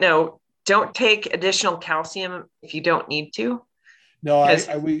 Footnote: don't take additional calcium if you don't need to. No,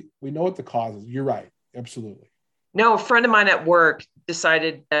 we know what the cause is. You're right. Absolutely. No, a friend of mine at work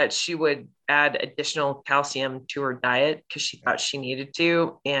decided that she would add additional calcium to her diet because she thought she needed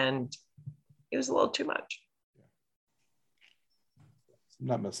to, and it was a little too much. I'm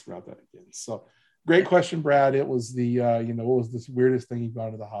not messing around that again. So, great question, Brad. It was the what was this weirdest thing you've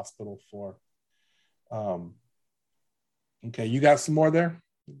gone to the hospital for? Okay, you got some more there?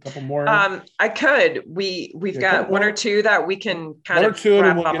 A couple more? I could. We've got one or two that we can kind of one or two,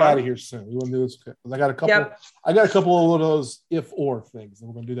 and we'll get out of here soon. We want to do this quick. I got a couple. Yep. I got a couple of those if/or things, and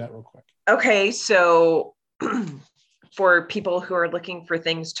we're going to do that real quick. Okay, so for people who are looking for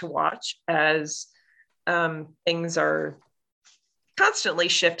things to watch, as things are constantly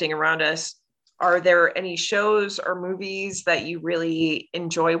shifting around us, are there any shows or movies that you really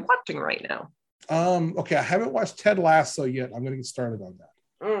enjoy watching right now? Okay, I haven't watched Ted Lasso yet. I'm going to get started on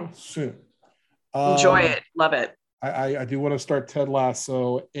that soon. Enjoy it. Love it. I do want to start Ted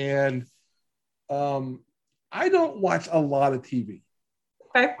Lasso, and I don't watch a lot of TV.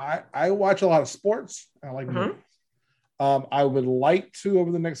 Okay. I watch a lot of sports. I like movies. I would like to,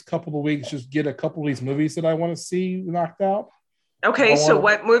 over the next couple of weeks, just get a couple of these movies that I want to see knocked out. Okay, so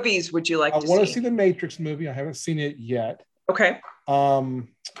what movies would you like to see? I want to see the Matrix movie. I haven't seen it yet. Okay. What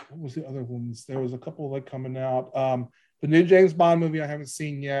was the other ones? There was a couple like coming out. The new James Bond movie I haven't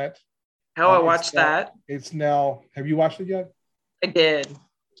seen yet. I watched that. It's now. Have you watched it yet? I did.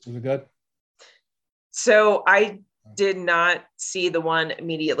 Was it good? So I did not see the one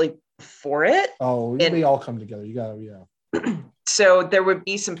immediately before it. Oh, they all come together. You gotta, yeah. So there would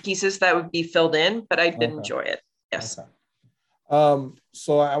be some pieces that would be filled in, but I did enjoy it. Yes. Okay.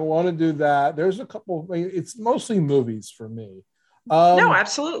 So I want to do that. There's a couple. It's mostly movies for me. No,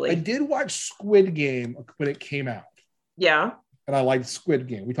 absolutely. I did watch Squid Game when it came out. Yeah. And I liked Squid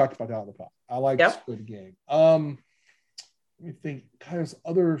Game. We talked about that on the pod. I liked Squid Game. Let me think. God, there's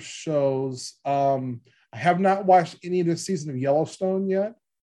other shows. I have not watched any of the season of Yellowstone yet.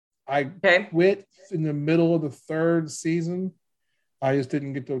 I quit in the middle of the third season. I just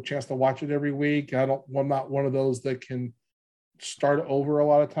didn't get the chance to watch it every week. I'm not one of those that can start over a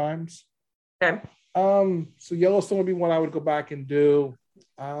lot of times. Okay. So Yellowstone would be one I would go back and do.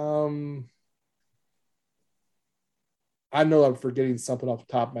 I know I'm forgetting something off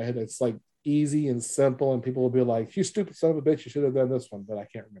the top of my head that's like easy and simple, and people will be like, "You stupid son of a bitch, you should have done this one," but I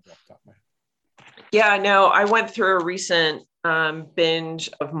can't remember off the top of my head. Yeah, no, I went through a recent binge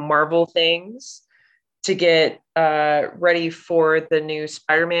of Marvel things to get ready for the new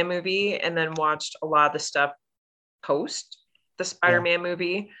Spider-Man movie, and then watched a lot of the stuff post the Spider-Man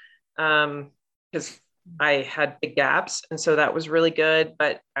movie because I had big gaps, and so that was really good.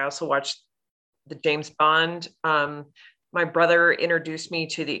 But I also watched the James Bond. My brother introduced me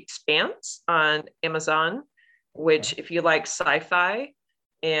to The Expanse on Amazon, which if you like sci-fi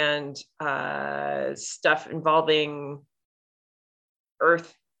and stuff involving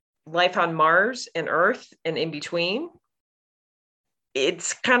Earth, life on Mars and Earth and in between,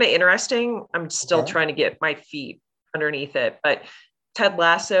 it's kind of interesting. I'm still trying to get my feet underneath it, but Ted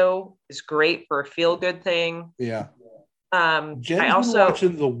Lasso is great for a feel good thing. Yeah. Jen's been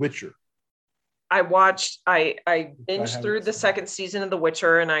watching The Witcher. I binged through the second season of The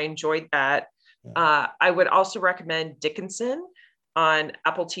Witcher and I enjoyed that. Yeah. I would also recommend Dickinson on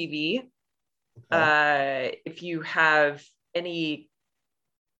Apple TV. Okay. If you have any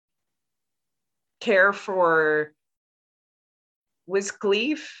care for Wiz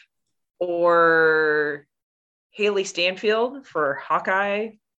Khalifa or Haley Stanfield for Hawkeye,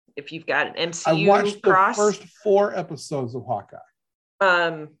 if you've got an MCU I watched the first 4 episodes of Hawkeye.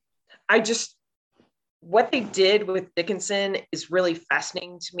 What they did with Dickinson is really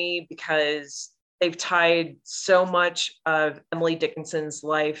fascinating to me because they've tied so much of Emily Dickinson's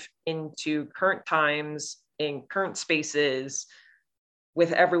life into current times in current spaces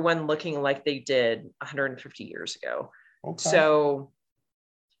with everyone looking like they did 150 years ago. Okay. So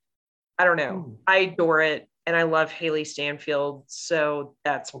I don't know. I adore it. And I love Haley Stanfield. So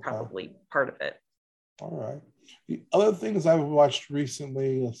that's probably part of it. All right. The other things I've watched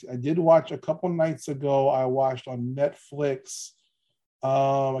recently, I did watch a couple nights ago. I watched on Netflix.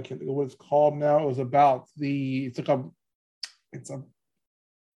 I can't think of what it's called now. It was about it's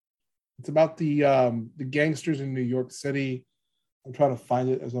about the gangsters in New York City. I'm trying to find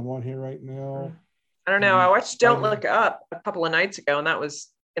it as I'm on here right now. I don't know. I watched Don't Look Up a couple of nights ago, and that was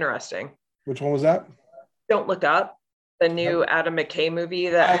interesting. Which one was that? Don't Look Up, the new Adam McKay movie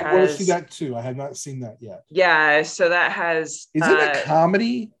that I want to see that too. I have not seen that yet. Yeah, so that has... Is it a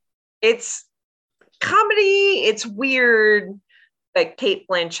comedy? It's comedy. It's weird. Like Kate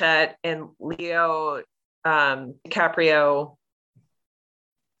Blanchett and Leo DiCaprio.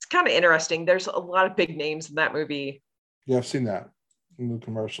 It's kind of interesting. There's a lot of big names in that movie. Yeah, I've seen that in the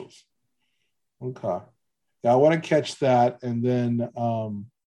commercials. Okay. Yeah, I want to catch that. And then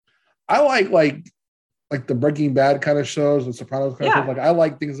I like the Breaking Bad kind of shows, the Sopranos kind of shows. Like I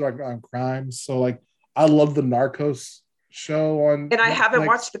like things like on crimes. So like I love the Narcos show on and I Netflix. Haven't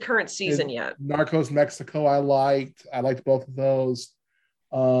watched the current season yet. Narcos Mexico I liked both of those.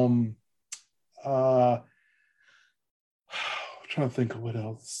 Trying to think of what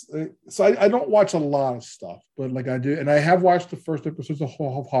else. So I don't watch a lot of stuff, but like I do, and I have watched the first episodes of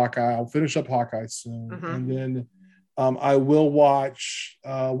Hawkeye. I'll finish up Hawkeye soon, and then I will watch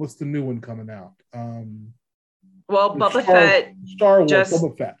what's the new one coming out? Boba Fett. Star Wars,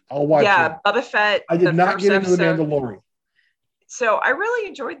 Boba Fett. I'll watch. Yeah, it. Boba Fett. I did not get into The Mandalorian. So I really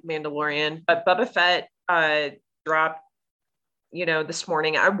enjoyed The Mandalorian, but Boba Fett dropped, this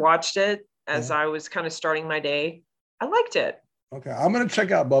morning. I watched it as I was kind of starting my day. I liked it. Okay, I'm gonna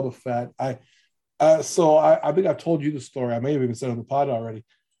check out Boba Fett. I think I've told you the story. I may have even said it on the pod already.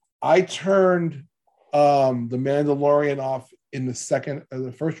 I turned The Mandalorian off in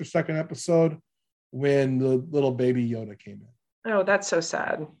the first or second episode when the little baby Yoda came in. Oh, that's so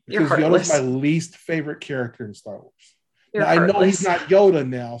sad. Because Yoda's my least favorite character in Star Wars. Now, I know he's not Yoda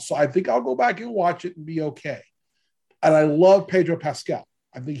now, so I think I'll go back and watch it and be okay. And I love Pedro Pascal.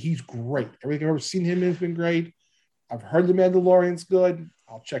 I think he's great. Everything I've ever seen him in has been great. I've heard The Mandalorian's good.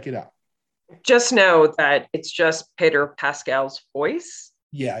 I'll check it out. Just know that it's just Pedro Pascal's voice.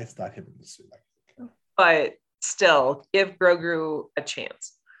 Yeah, it's not him in the suit. But still, give Grogu a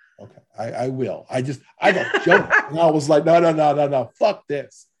chance. Okay, I will. I got jumped. And I was like, no. Fuck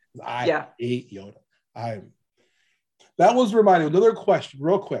this. I hate Yoda. That was reminding me. Another question,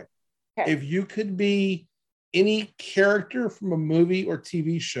 real quick. Okay. If you could be any character from a movie or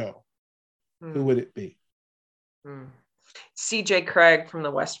TV show, who would it be? CJ Craig from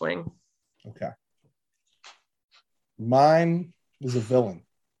The West Wing. Okay. Mine was a villain.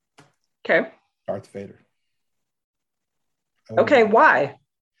 Okay. Darth Vader. Okay, why?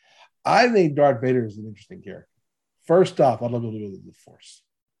 I think Darth Vader is an interesting character. First off, I'd love to do the Force.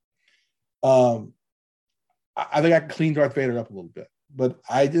 I think I can clean Darth Vader up a little bit, but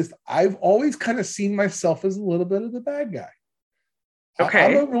I've always kind of seen myself as a little bit of the bad guy. Okay.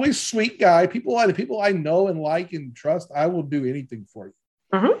 I'm a really sweet guy. People I know and like and trust, I will do anything for you.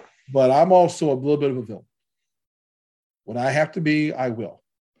 Mm-hmm. But I'm also a little bit of a villain. When I have to be, I will.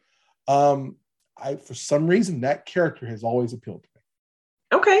 For some reason, that character has always appealed to me.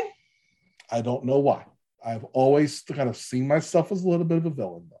 Okay. I don't know why. I've always kind of seen myself as a little bit of a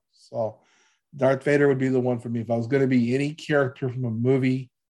villain, though. So Darth Vader would be the one for me. If I was going to be any character from a movie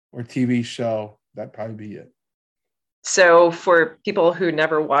or TV show, that'd probably be it. So for people who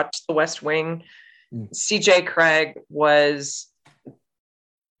never watched The West Wing, CJ Craig was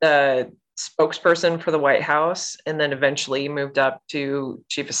the spokesperson for the White House and then eventually moved up to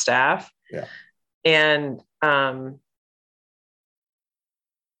chief of staff. Yeah. And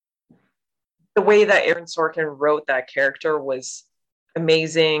the way that Aaron Sorkin wrote that character was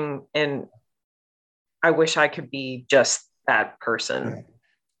amazing, and I wish I could be just that person. Yeah.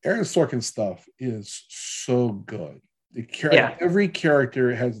 Aaron Sorkin stuff is so good. Yeah. Every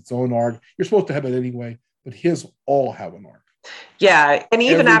character has its own arc. You're supposed to have it anyway, but his all have an arc. Yeah, and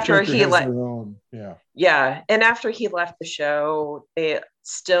even Every after character he has left, their own. Yeah. yeah, and after he left the show, they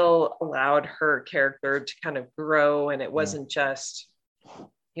still allowed her character to kind of grow, and it wasn't just,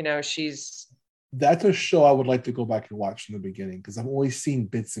 she's. That's a show I would like to go back and watch from the beginning because I've only seen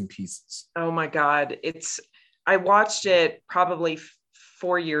bits and pieces. Oh my God, I watched it probably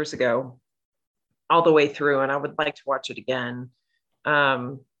 4 years ago, all the way through, and I would like to watch it again.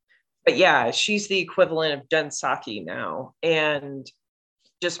 But yeah, she's the equivalent of Jen Psaki now, and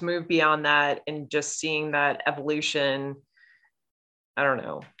just move beyond that and just seeing that evolution. I don't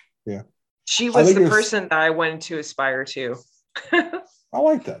know. Yeah. She was the person that I wanted to aspire to. I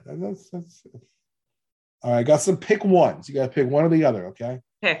like that. That's all right. I got some pick ones. You got to pick one or the other. Okay.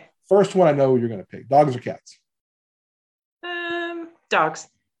 Okay. First one, I know you're going to pick. Dogs or cats? Dogs.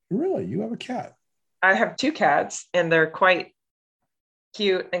 Really? You have a cat? I have 2 cats, and they're quite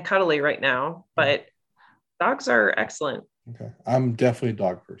cute and cuddly right now, but dogs are excellent. Okay. I'm definitely a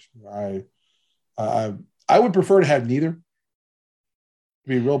dog person. I would prefer to have neither, to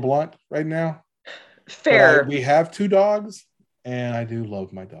be real blunt right now. Fair. We have 2 dogs, and I do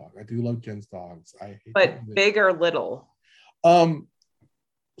love my dog. I do love Jen's dogs. But big or little?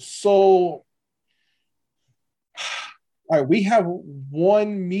 So, all right, we have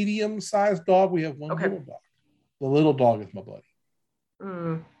one medium-sized dog. We have one little dog. The little dog is my buddy.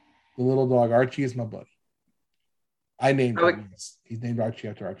 The little dog, Archie, is my buddy. I named him. He's named Archie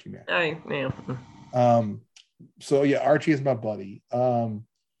after Archie Man. So yeah, Archie is my buddy. Our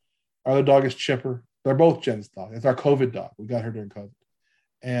other dog is Chipper. They're both Jen's dog. It's our COVID dog. We got her during COVID,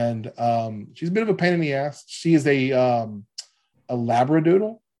 and she's a bit of a pain in the ass. She is a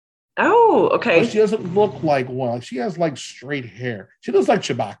Labradoodle. Oh, okay. But she doesn't look like one. Like, she has like straight hair. She looks like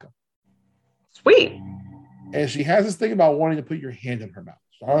Chewbacca. Sweet. And she has this thing about wanting to put your hand in her mouth.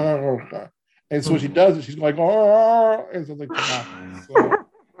 And so when she does it, she's like, oh, and so it's like Chewbacca. So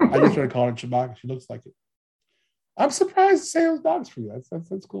I just started calling her Chewbacca. She looks like it. I'm surprised Sam's dogs for you.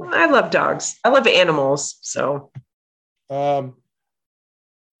 That's cool. I love dogs. I love animals. So, let's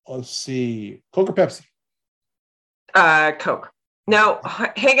see, Coke or Pepsi? Coke. No,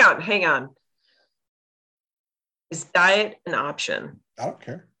 hang on. Is diet an option? I don't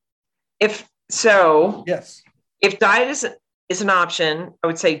care. If so, yes. If diet is an option, I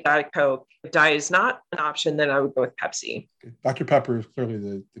would say Diet Coke. If diet is not an option, then I would go with Pepsi. Dr. Pepper is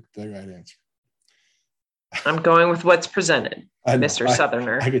clearly the right answer. I'm going with what's presented, Mr.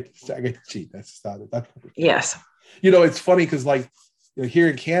 Southerner. I get to cheat. That's not it. Yes. It's funny because here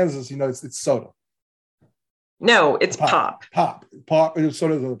in Kansas, it's soda. No, it's pop. Pop. And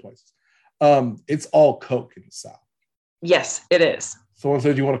soda in other places. It's all Coke in the South. Yes, it is. Someone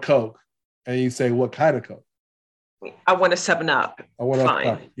says you want a Coke, and you say, what kind of Coke? I want a 7-Up. I want Dr.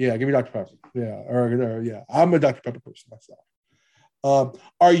 Pepper. Yeah, give me Dr. Pepper. Yeah, or yeah. I'm a Dr. Pepper person myself.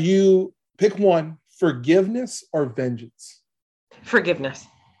 Are you pick one? Forgiveness or vengeance? Forgiveness.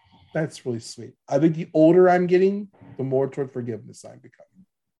 That's really sweet. I think the older I'm getting, the more toward forgiveness I'm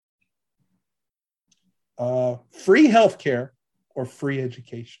becoming. Free healthcare or free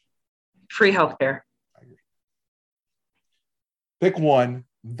education? Free healthcare. I agree. Pick one: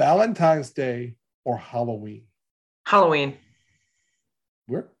 Valentine's Day or Halloween? Halloween.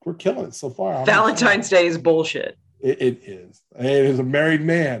 We're killing it so far. Valentine's Day is bullshit. It is. And as a married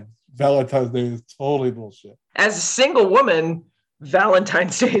man, Valentine's Day is totally bullshit. As a single woman,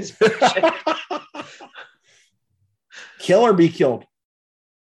 Valentine's Day is bullshit. Kill or be killed?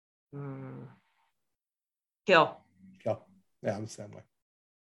 Kill. Yeah, I'm the same way.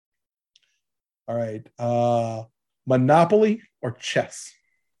 All right. Monopoly or chess?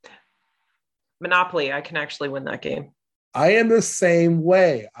 Monopoly. I can actually win that game. I am the same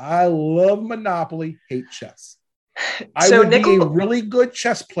way. I love Monopoly, hate chess. I would be a really good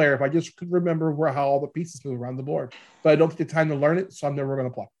chess player if I just could remember how all the pieces move around the board. But I don't get the time to learn it, so I'm never going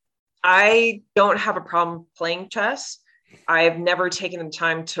to play. I don't have a problem playing chess. I've never taken the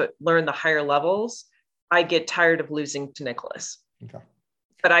time to learn the higher levels. I get tired of losing to Nicholas. Okay.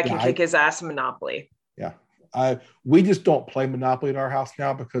 But I can kick his ass in Monopoly. Yeah. We just don't play Monopoly in our house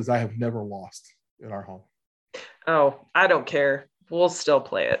now because I have never lost in our home. Oh, I don't care. We'll still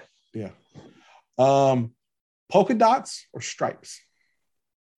play it. Yeah. Polka dots or stripes?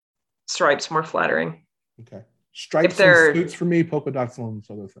 Stripes, more flattering. Okay. Stripes and suits for me, polka dots on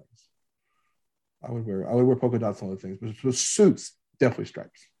other things. I would wear polka dots on other things, but with suits, definitely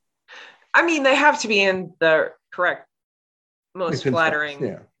stripes. I mean, they have to be in the correct, most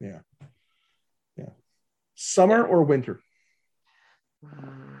flattering. Yeah. Summer or winter?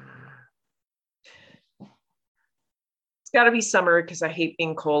 It's got to be summer because I hate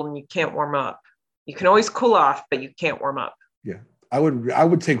being cold and you can't warm up. You can always cool off, but you can't warm up. Yeah, I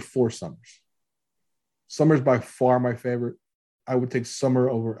would take 4 summers. Summer's by far my favorite. I would take summer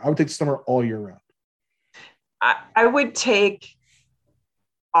all year round. I would take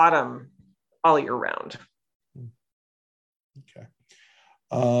autumn all year round. Okay.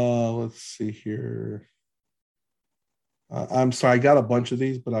 Let's see here. I'm sorry, I got a bunch of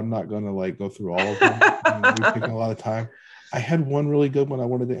these, but I'm not going to go through all of them. We're taking a lot of time. I had one really good one I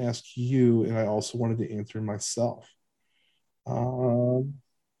wanted to ask you, and I also wanted to answer myself.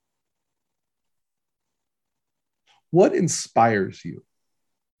 What inspires you?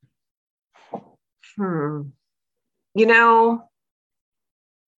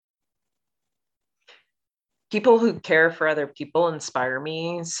 People who care for other people inspire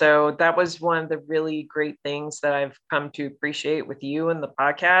me. So that was one of the really great things that I've come to appreciate with you and the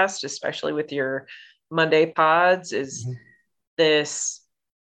podcast, especially with your Monday pods, is this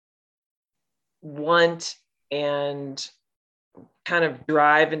want and kind of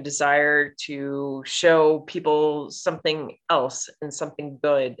drive and desire to show people something else and something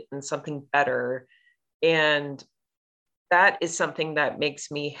good and something better. And that is something that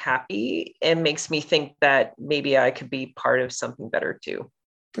makes me happy and makes me think that maybe I could be part of something better too.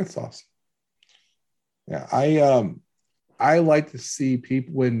 That's awesome. Yeah, I like to see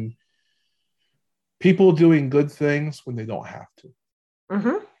people doing good things when they don't have to.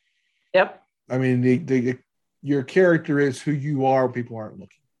 Mm-hmm. Yep. I mean, your character is who you are when people aren't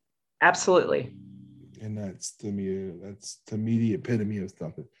looking. Absolutely. And that's to me the epitome of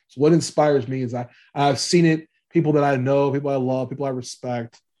something. So what inspires me is I've seen it. People that I know, people I love, people I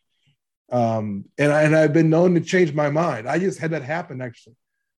respect. And I've been known to change my mind. I just had that happen, actually.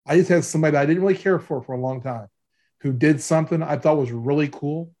 I just had somebody that I didn't really care for a long time who did something I thought was really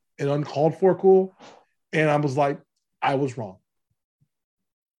cool and uncalled for cool. And I was like, I was wrong.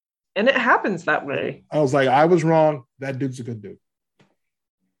 And it happens that way. I was like, I was wrong. That dude's a good dude.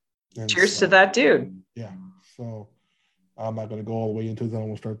 And cheers to that dude. Yeah. So I'm not going to go all the way into it. Then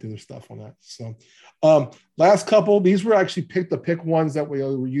we'll start the other stuff on that. So last couple, these were actually pick ones that we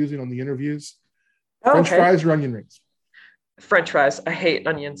were using on the interviews. French fries or onion rings? French fries. I hate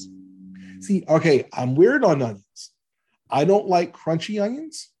onions. See, okay, I'm weird on onions. I don't like crunchy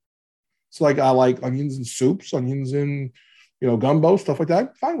onions. So I like onions in soups, onions in, gumbo, stuff like that. I'm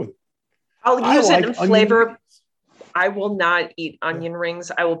fine with it. I'll use it in flavor. Rings. I will not eat onion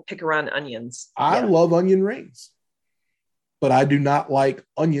rings. I will pick around onions. I love onion rings. But I do not like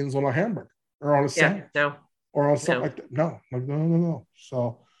onions on a hamburger or on a sandwich. No. Or on something like that. No.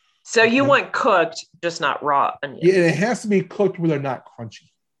 So you want cooked, just not raw onions. Yeah, it has to be cooked where they're not crunchy.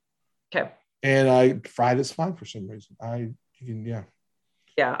 Okay. And fried is fine for some reason.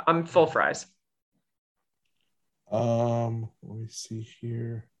 Yeah, I'm full fries. Let me see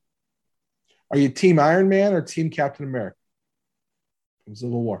here. Are you Team Iron Man or Team Captain America from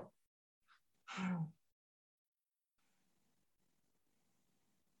Civil War?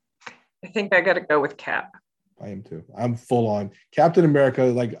 I think I got to go with Cap. I am too. I'm full on Captain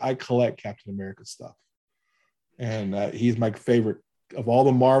America. I collect Captain America stuff, and he's my favorite of all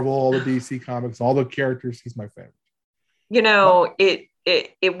the Marvel, all the DC comics, all the characters. He's my favorite.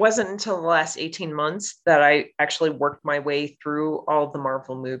 It wasn't until the last 18 months that I actually worked my way through all the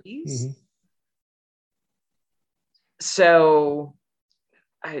Marvel movies. Mm-hmm. So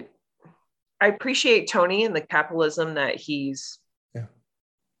I appreciate Tony and the capitalism that he's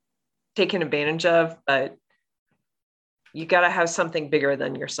taken advantage of, but you got to have something bigger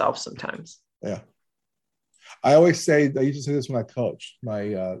than yourself sometimes. Yeah. I always say, I used to say this when I coached.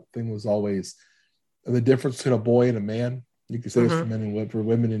 My thing was always the difference between a boy and a man. You can say this for men and for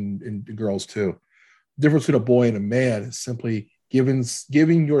women and girls too. The difference between a boy and a man is simply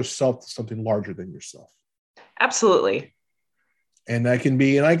giving yourself to something larger than yourself. Absolutely. And that can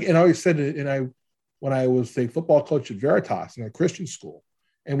be, and I always said it, when I was a football coach at Veritas in a Christian school,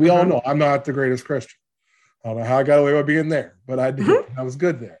 and we all know I'm not the greatest Christian. I don't know how I got away with being there, but I did. I was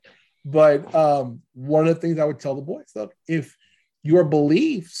good there. But one of the things I would tell the boys, look, if your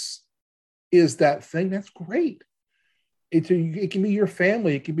beliefs is that thing, that's great. It can be your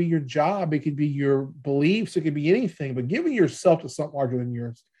family, it can be your job, it can be your beliefs, it can be anything. But giving yourself to something larger than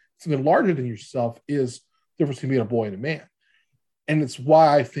yourself is the difference between being a boy and a man. And it's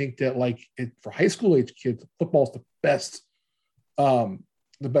why I think that for high school age kids, football is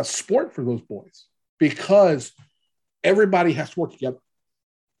the best sport for those boys, because everybody has to work together.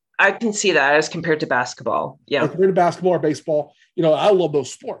 I can see that as compared to basketball. Yeah. Compared to basketball or baseball, I love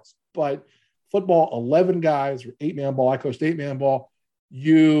those sports, but football, 11 guys or 8-man ball. I coached 8-man ball.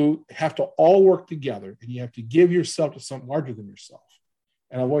 You have to all work together and you have to give yourself to something larger than yourself.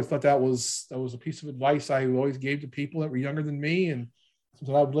 And I've always thought that was a piece of advice I always gave to people that were younger than me and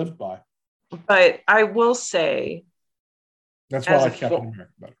something I've lived by. But I will say, that's why I like Captain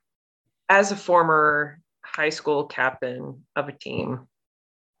America better. As a former high school captain of a team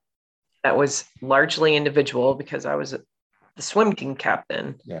that was largely individual because I was the swim team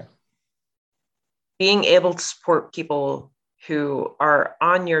captain. Yeah. Being able to support people who are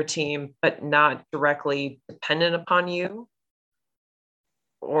on your team, but not directly dependent upon you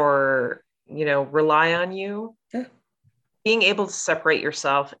or, rely on you. Yeah. Being able to separate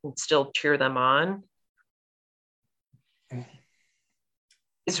yourself and still cheer them on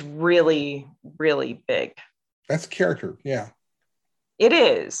is really, really big. That's character. Yeah. It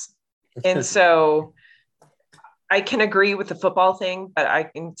is. That's and character. So I can agree with the football thing, but I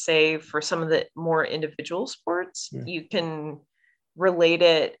can say for some of the more individual sports, you can relate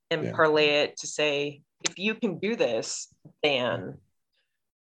it and parlay it to say, if you can do this, then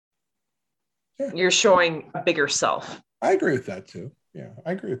you're showing a bigger self. I agree with that too. Yeah,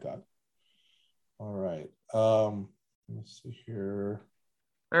 I agree with that. All right. Let's see here.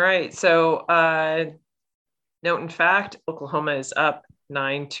 All right. So note in fact, Oklahoma is up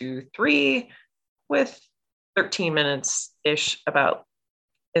 9-3 with 13 minutes ish about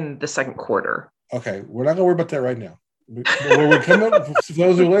in the second quarter. Okay, we're not going to worry about that right now. We're coming up, for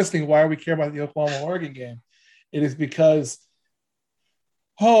those who are listening, why we care about the Oklahoma-Oregon game? It is because,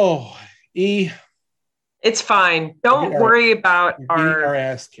 it's fine. Don't worry about our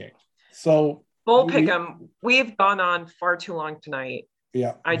ass kicked. So Bull Pick'em, we've gone on far too long tonight.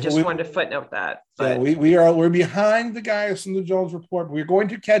 Yeah, I just wanted to footnote that. But. Yeah, we're behind the guys from the Jones Report. We're going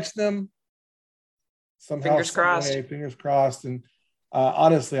to catch them. Somehow, fingers crossed. Fingers crossed. And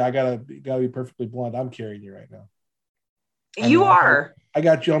honestly, I gotta be perfectly blunt. I'm carrying you right now. You are. I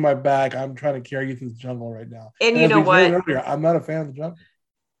got you on my back. I'm trying to carry you through the jungle right now. And you know what? Earlier, I'm not a fan of the jungle.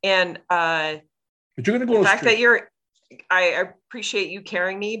 And but you're gonna go. The fact that I appreciate you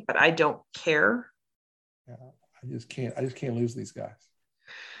carrying me, but I don't care. Yeah, I just can't lose these guys.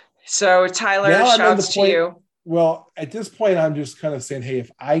 So Tyler, shouts to you. Well, at this point, I'm just kind of saying, hey,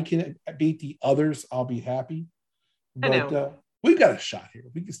 if I can beat the others, I'll be happy. But I know. We've got a shot here.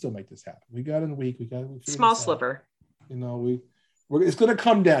 We can still make this happen. We got in a week. We got small sliver. It's going to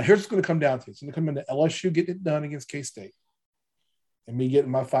come down. Here's what's going to come down to. It's going to come into LSU getting it done against K-State, and me getting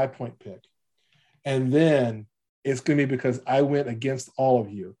my 5-point pick, and then it's going to be because I went against all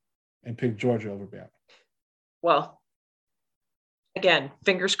of you and picked Georgia over Bama. Well, again,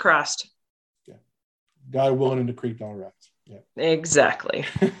 fingers crossed. God willing, and the creek don't rise. Yeah, exactly.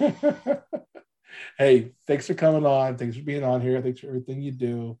 Hey, thanks for coming on. Thanks for being on here. Thanks for everything you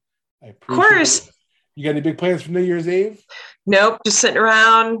do. I appreciate Of course. it. You got any big plans for New Year's Eve? Nope. Just sitting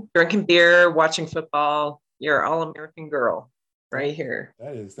around, drinking beer, watching football. You're an all-American girl right here.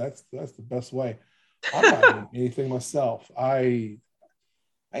 That's the best way. I'm not doing anything myself. I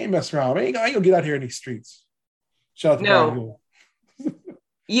ain't messing around. I ain't gonna get out here in these streets. Shout out to Brian.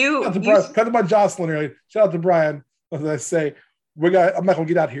 Talking about Jocelyn earlier. Shout out to Brian. As I say, I'm not gonna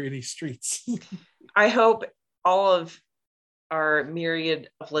get out here in these streets. I hope all of our myriad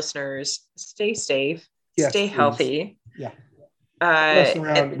of listeners stay safe, stay healthy. Yeah.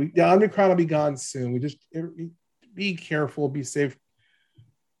 Omicron will be gone soon. We just be careful, be safe.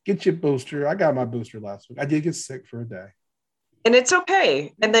 Get your booster. I got my booster last week. I did get sick for a day. And it's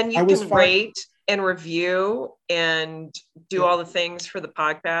okay. And then you can rate and review and do all the things for the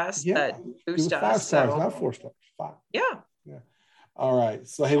podcast that boost us. 5 stars, not 4 stars. 5. Yeah. All right.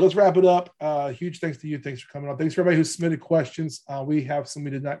 So, hey, let's wrap it up. Huge thanks to you. Thanks for coming on. Thanks for everybody who submitted questions. We have some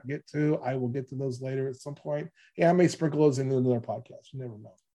we did not get to. I will get to those later at some point. Yeah, I may sprinkle those into another podcast. You never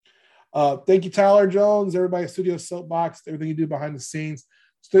know. Thank you, Tyler Jones, everybody at Studio Soapbox, everything you do behind the scenes.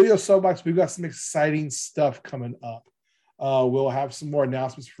 Studio Soapbox, we've got some exciting stuff coming up. We'll have some more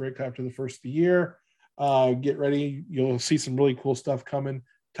announcements for it after the first of the year. Get ready. You'll see some really cool stuff coming.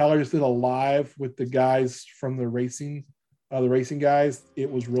 Tyler just did a live with the guys from the racing guys.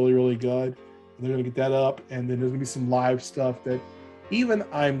 It was really, really good. They're going to get that up. And then there's going to be some live stuff that even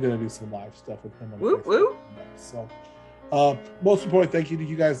I'm going to do some live stuff with him. Woo, woo. So most importantly, thank you to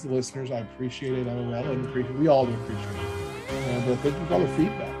you guys, the listeners. I appreciate it. We all do appreciate it. And thank you for all the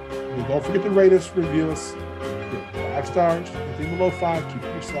feedback. And don't forget to rate us, review us. 5 stars. Anything below 5, keep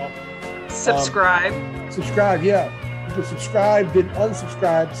it yourself. Subscribe. Yeah. You can subscribe, then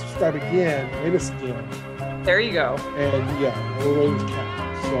unsubscribe, subscribe again, rate us again. There you go. And yeah, we'll always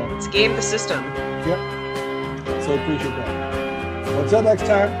count. So it's game the system. Yep. So appreciate that. Well, until next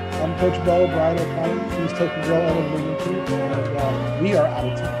time, I'm Coach Bo, Brian O'Connor. Please take the girl out of the and we are out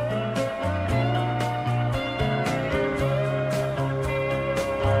of time.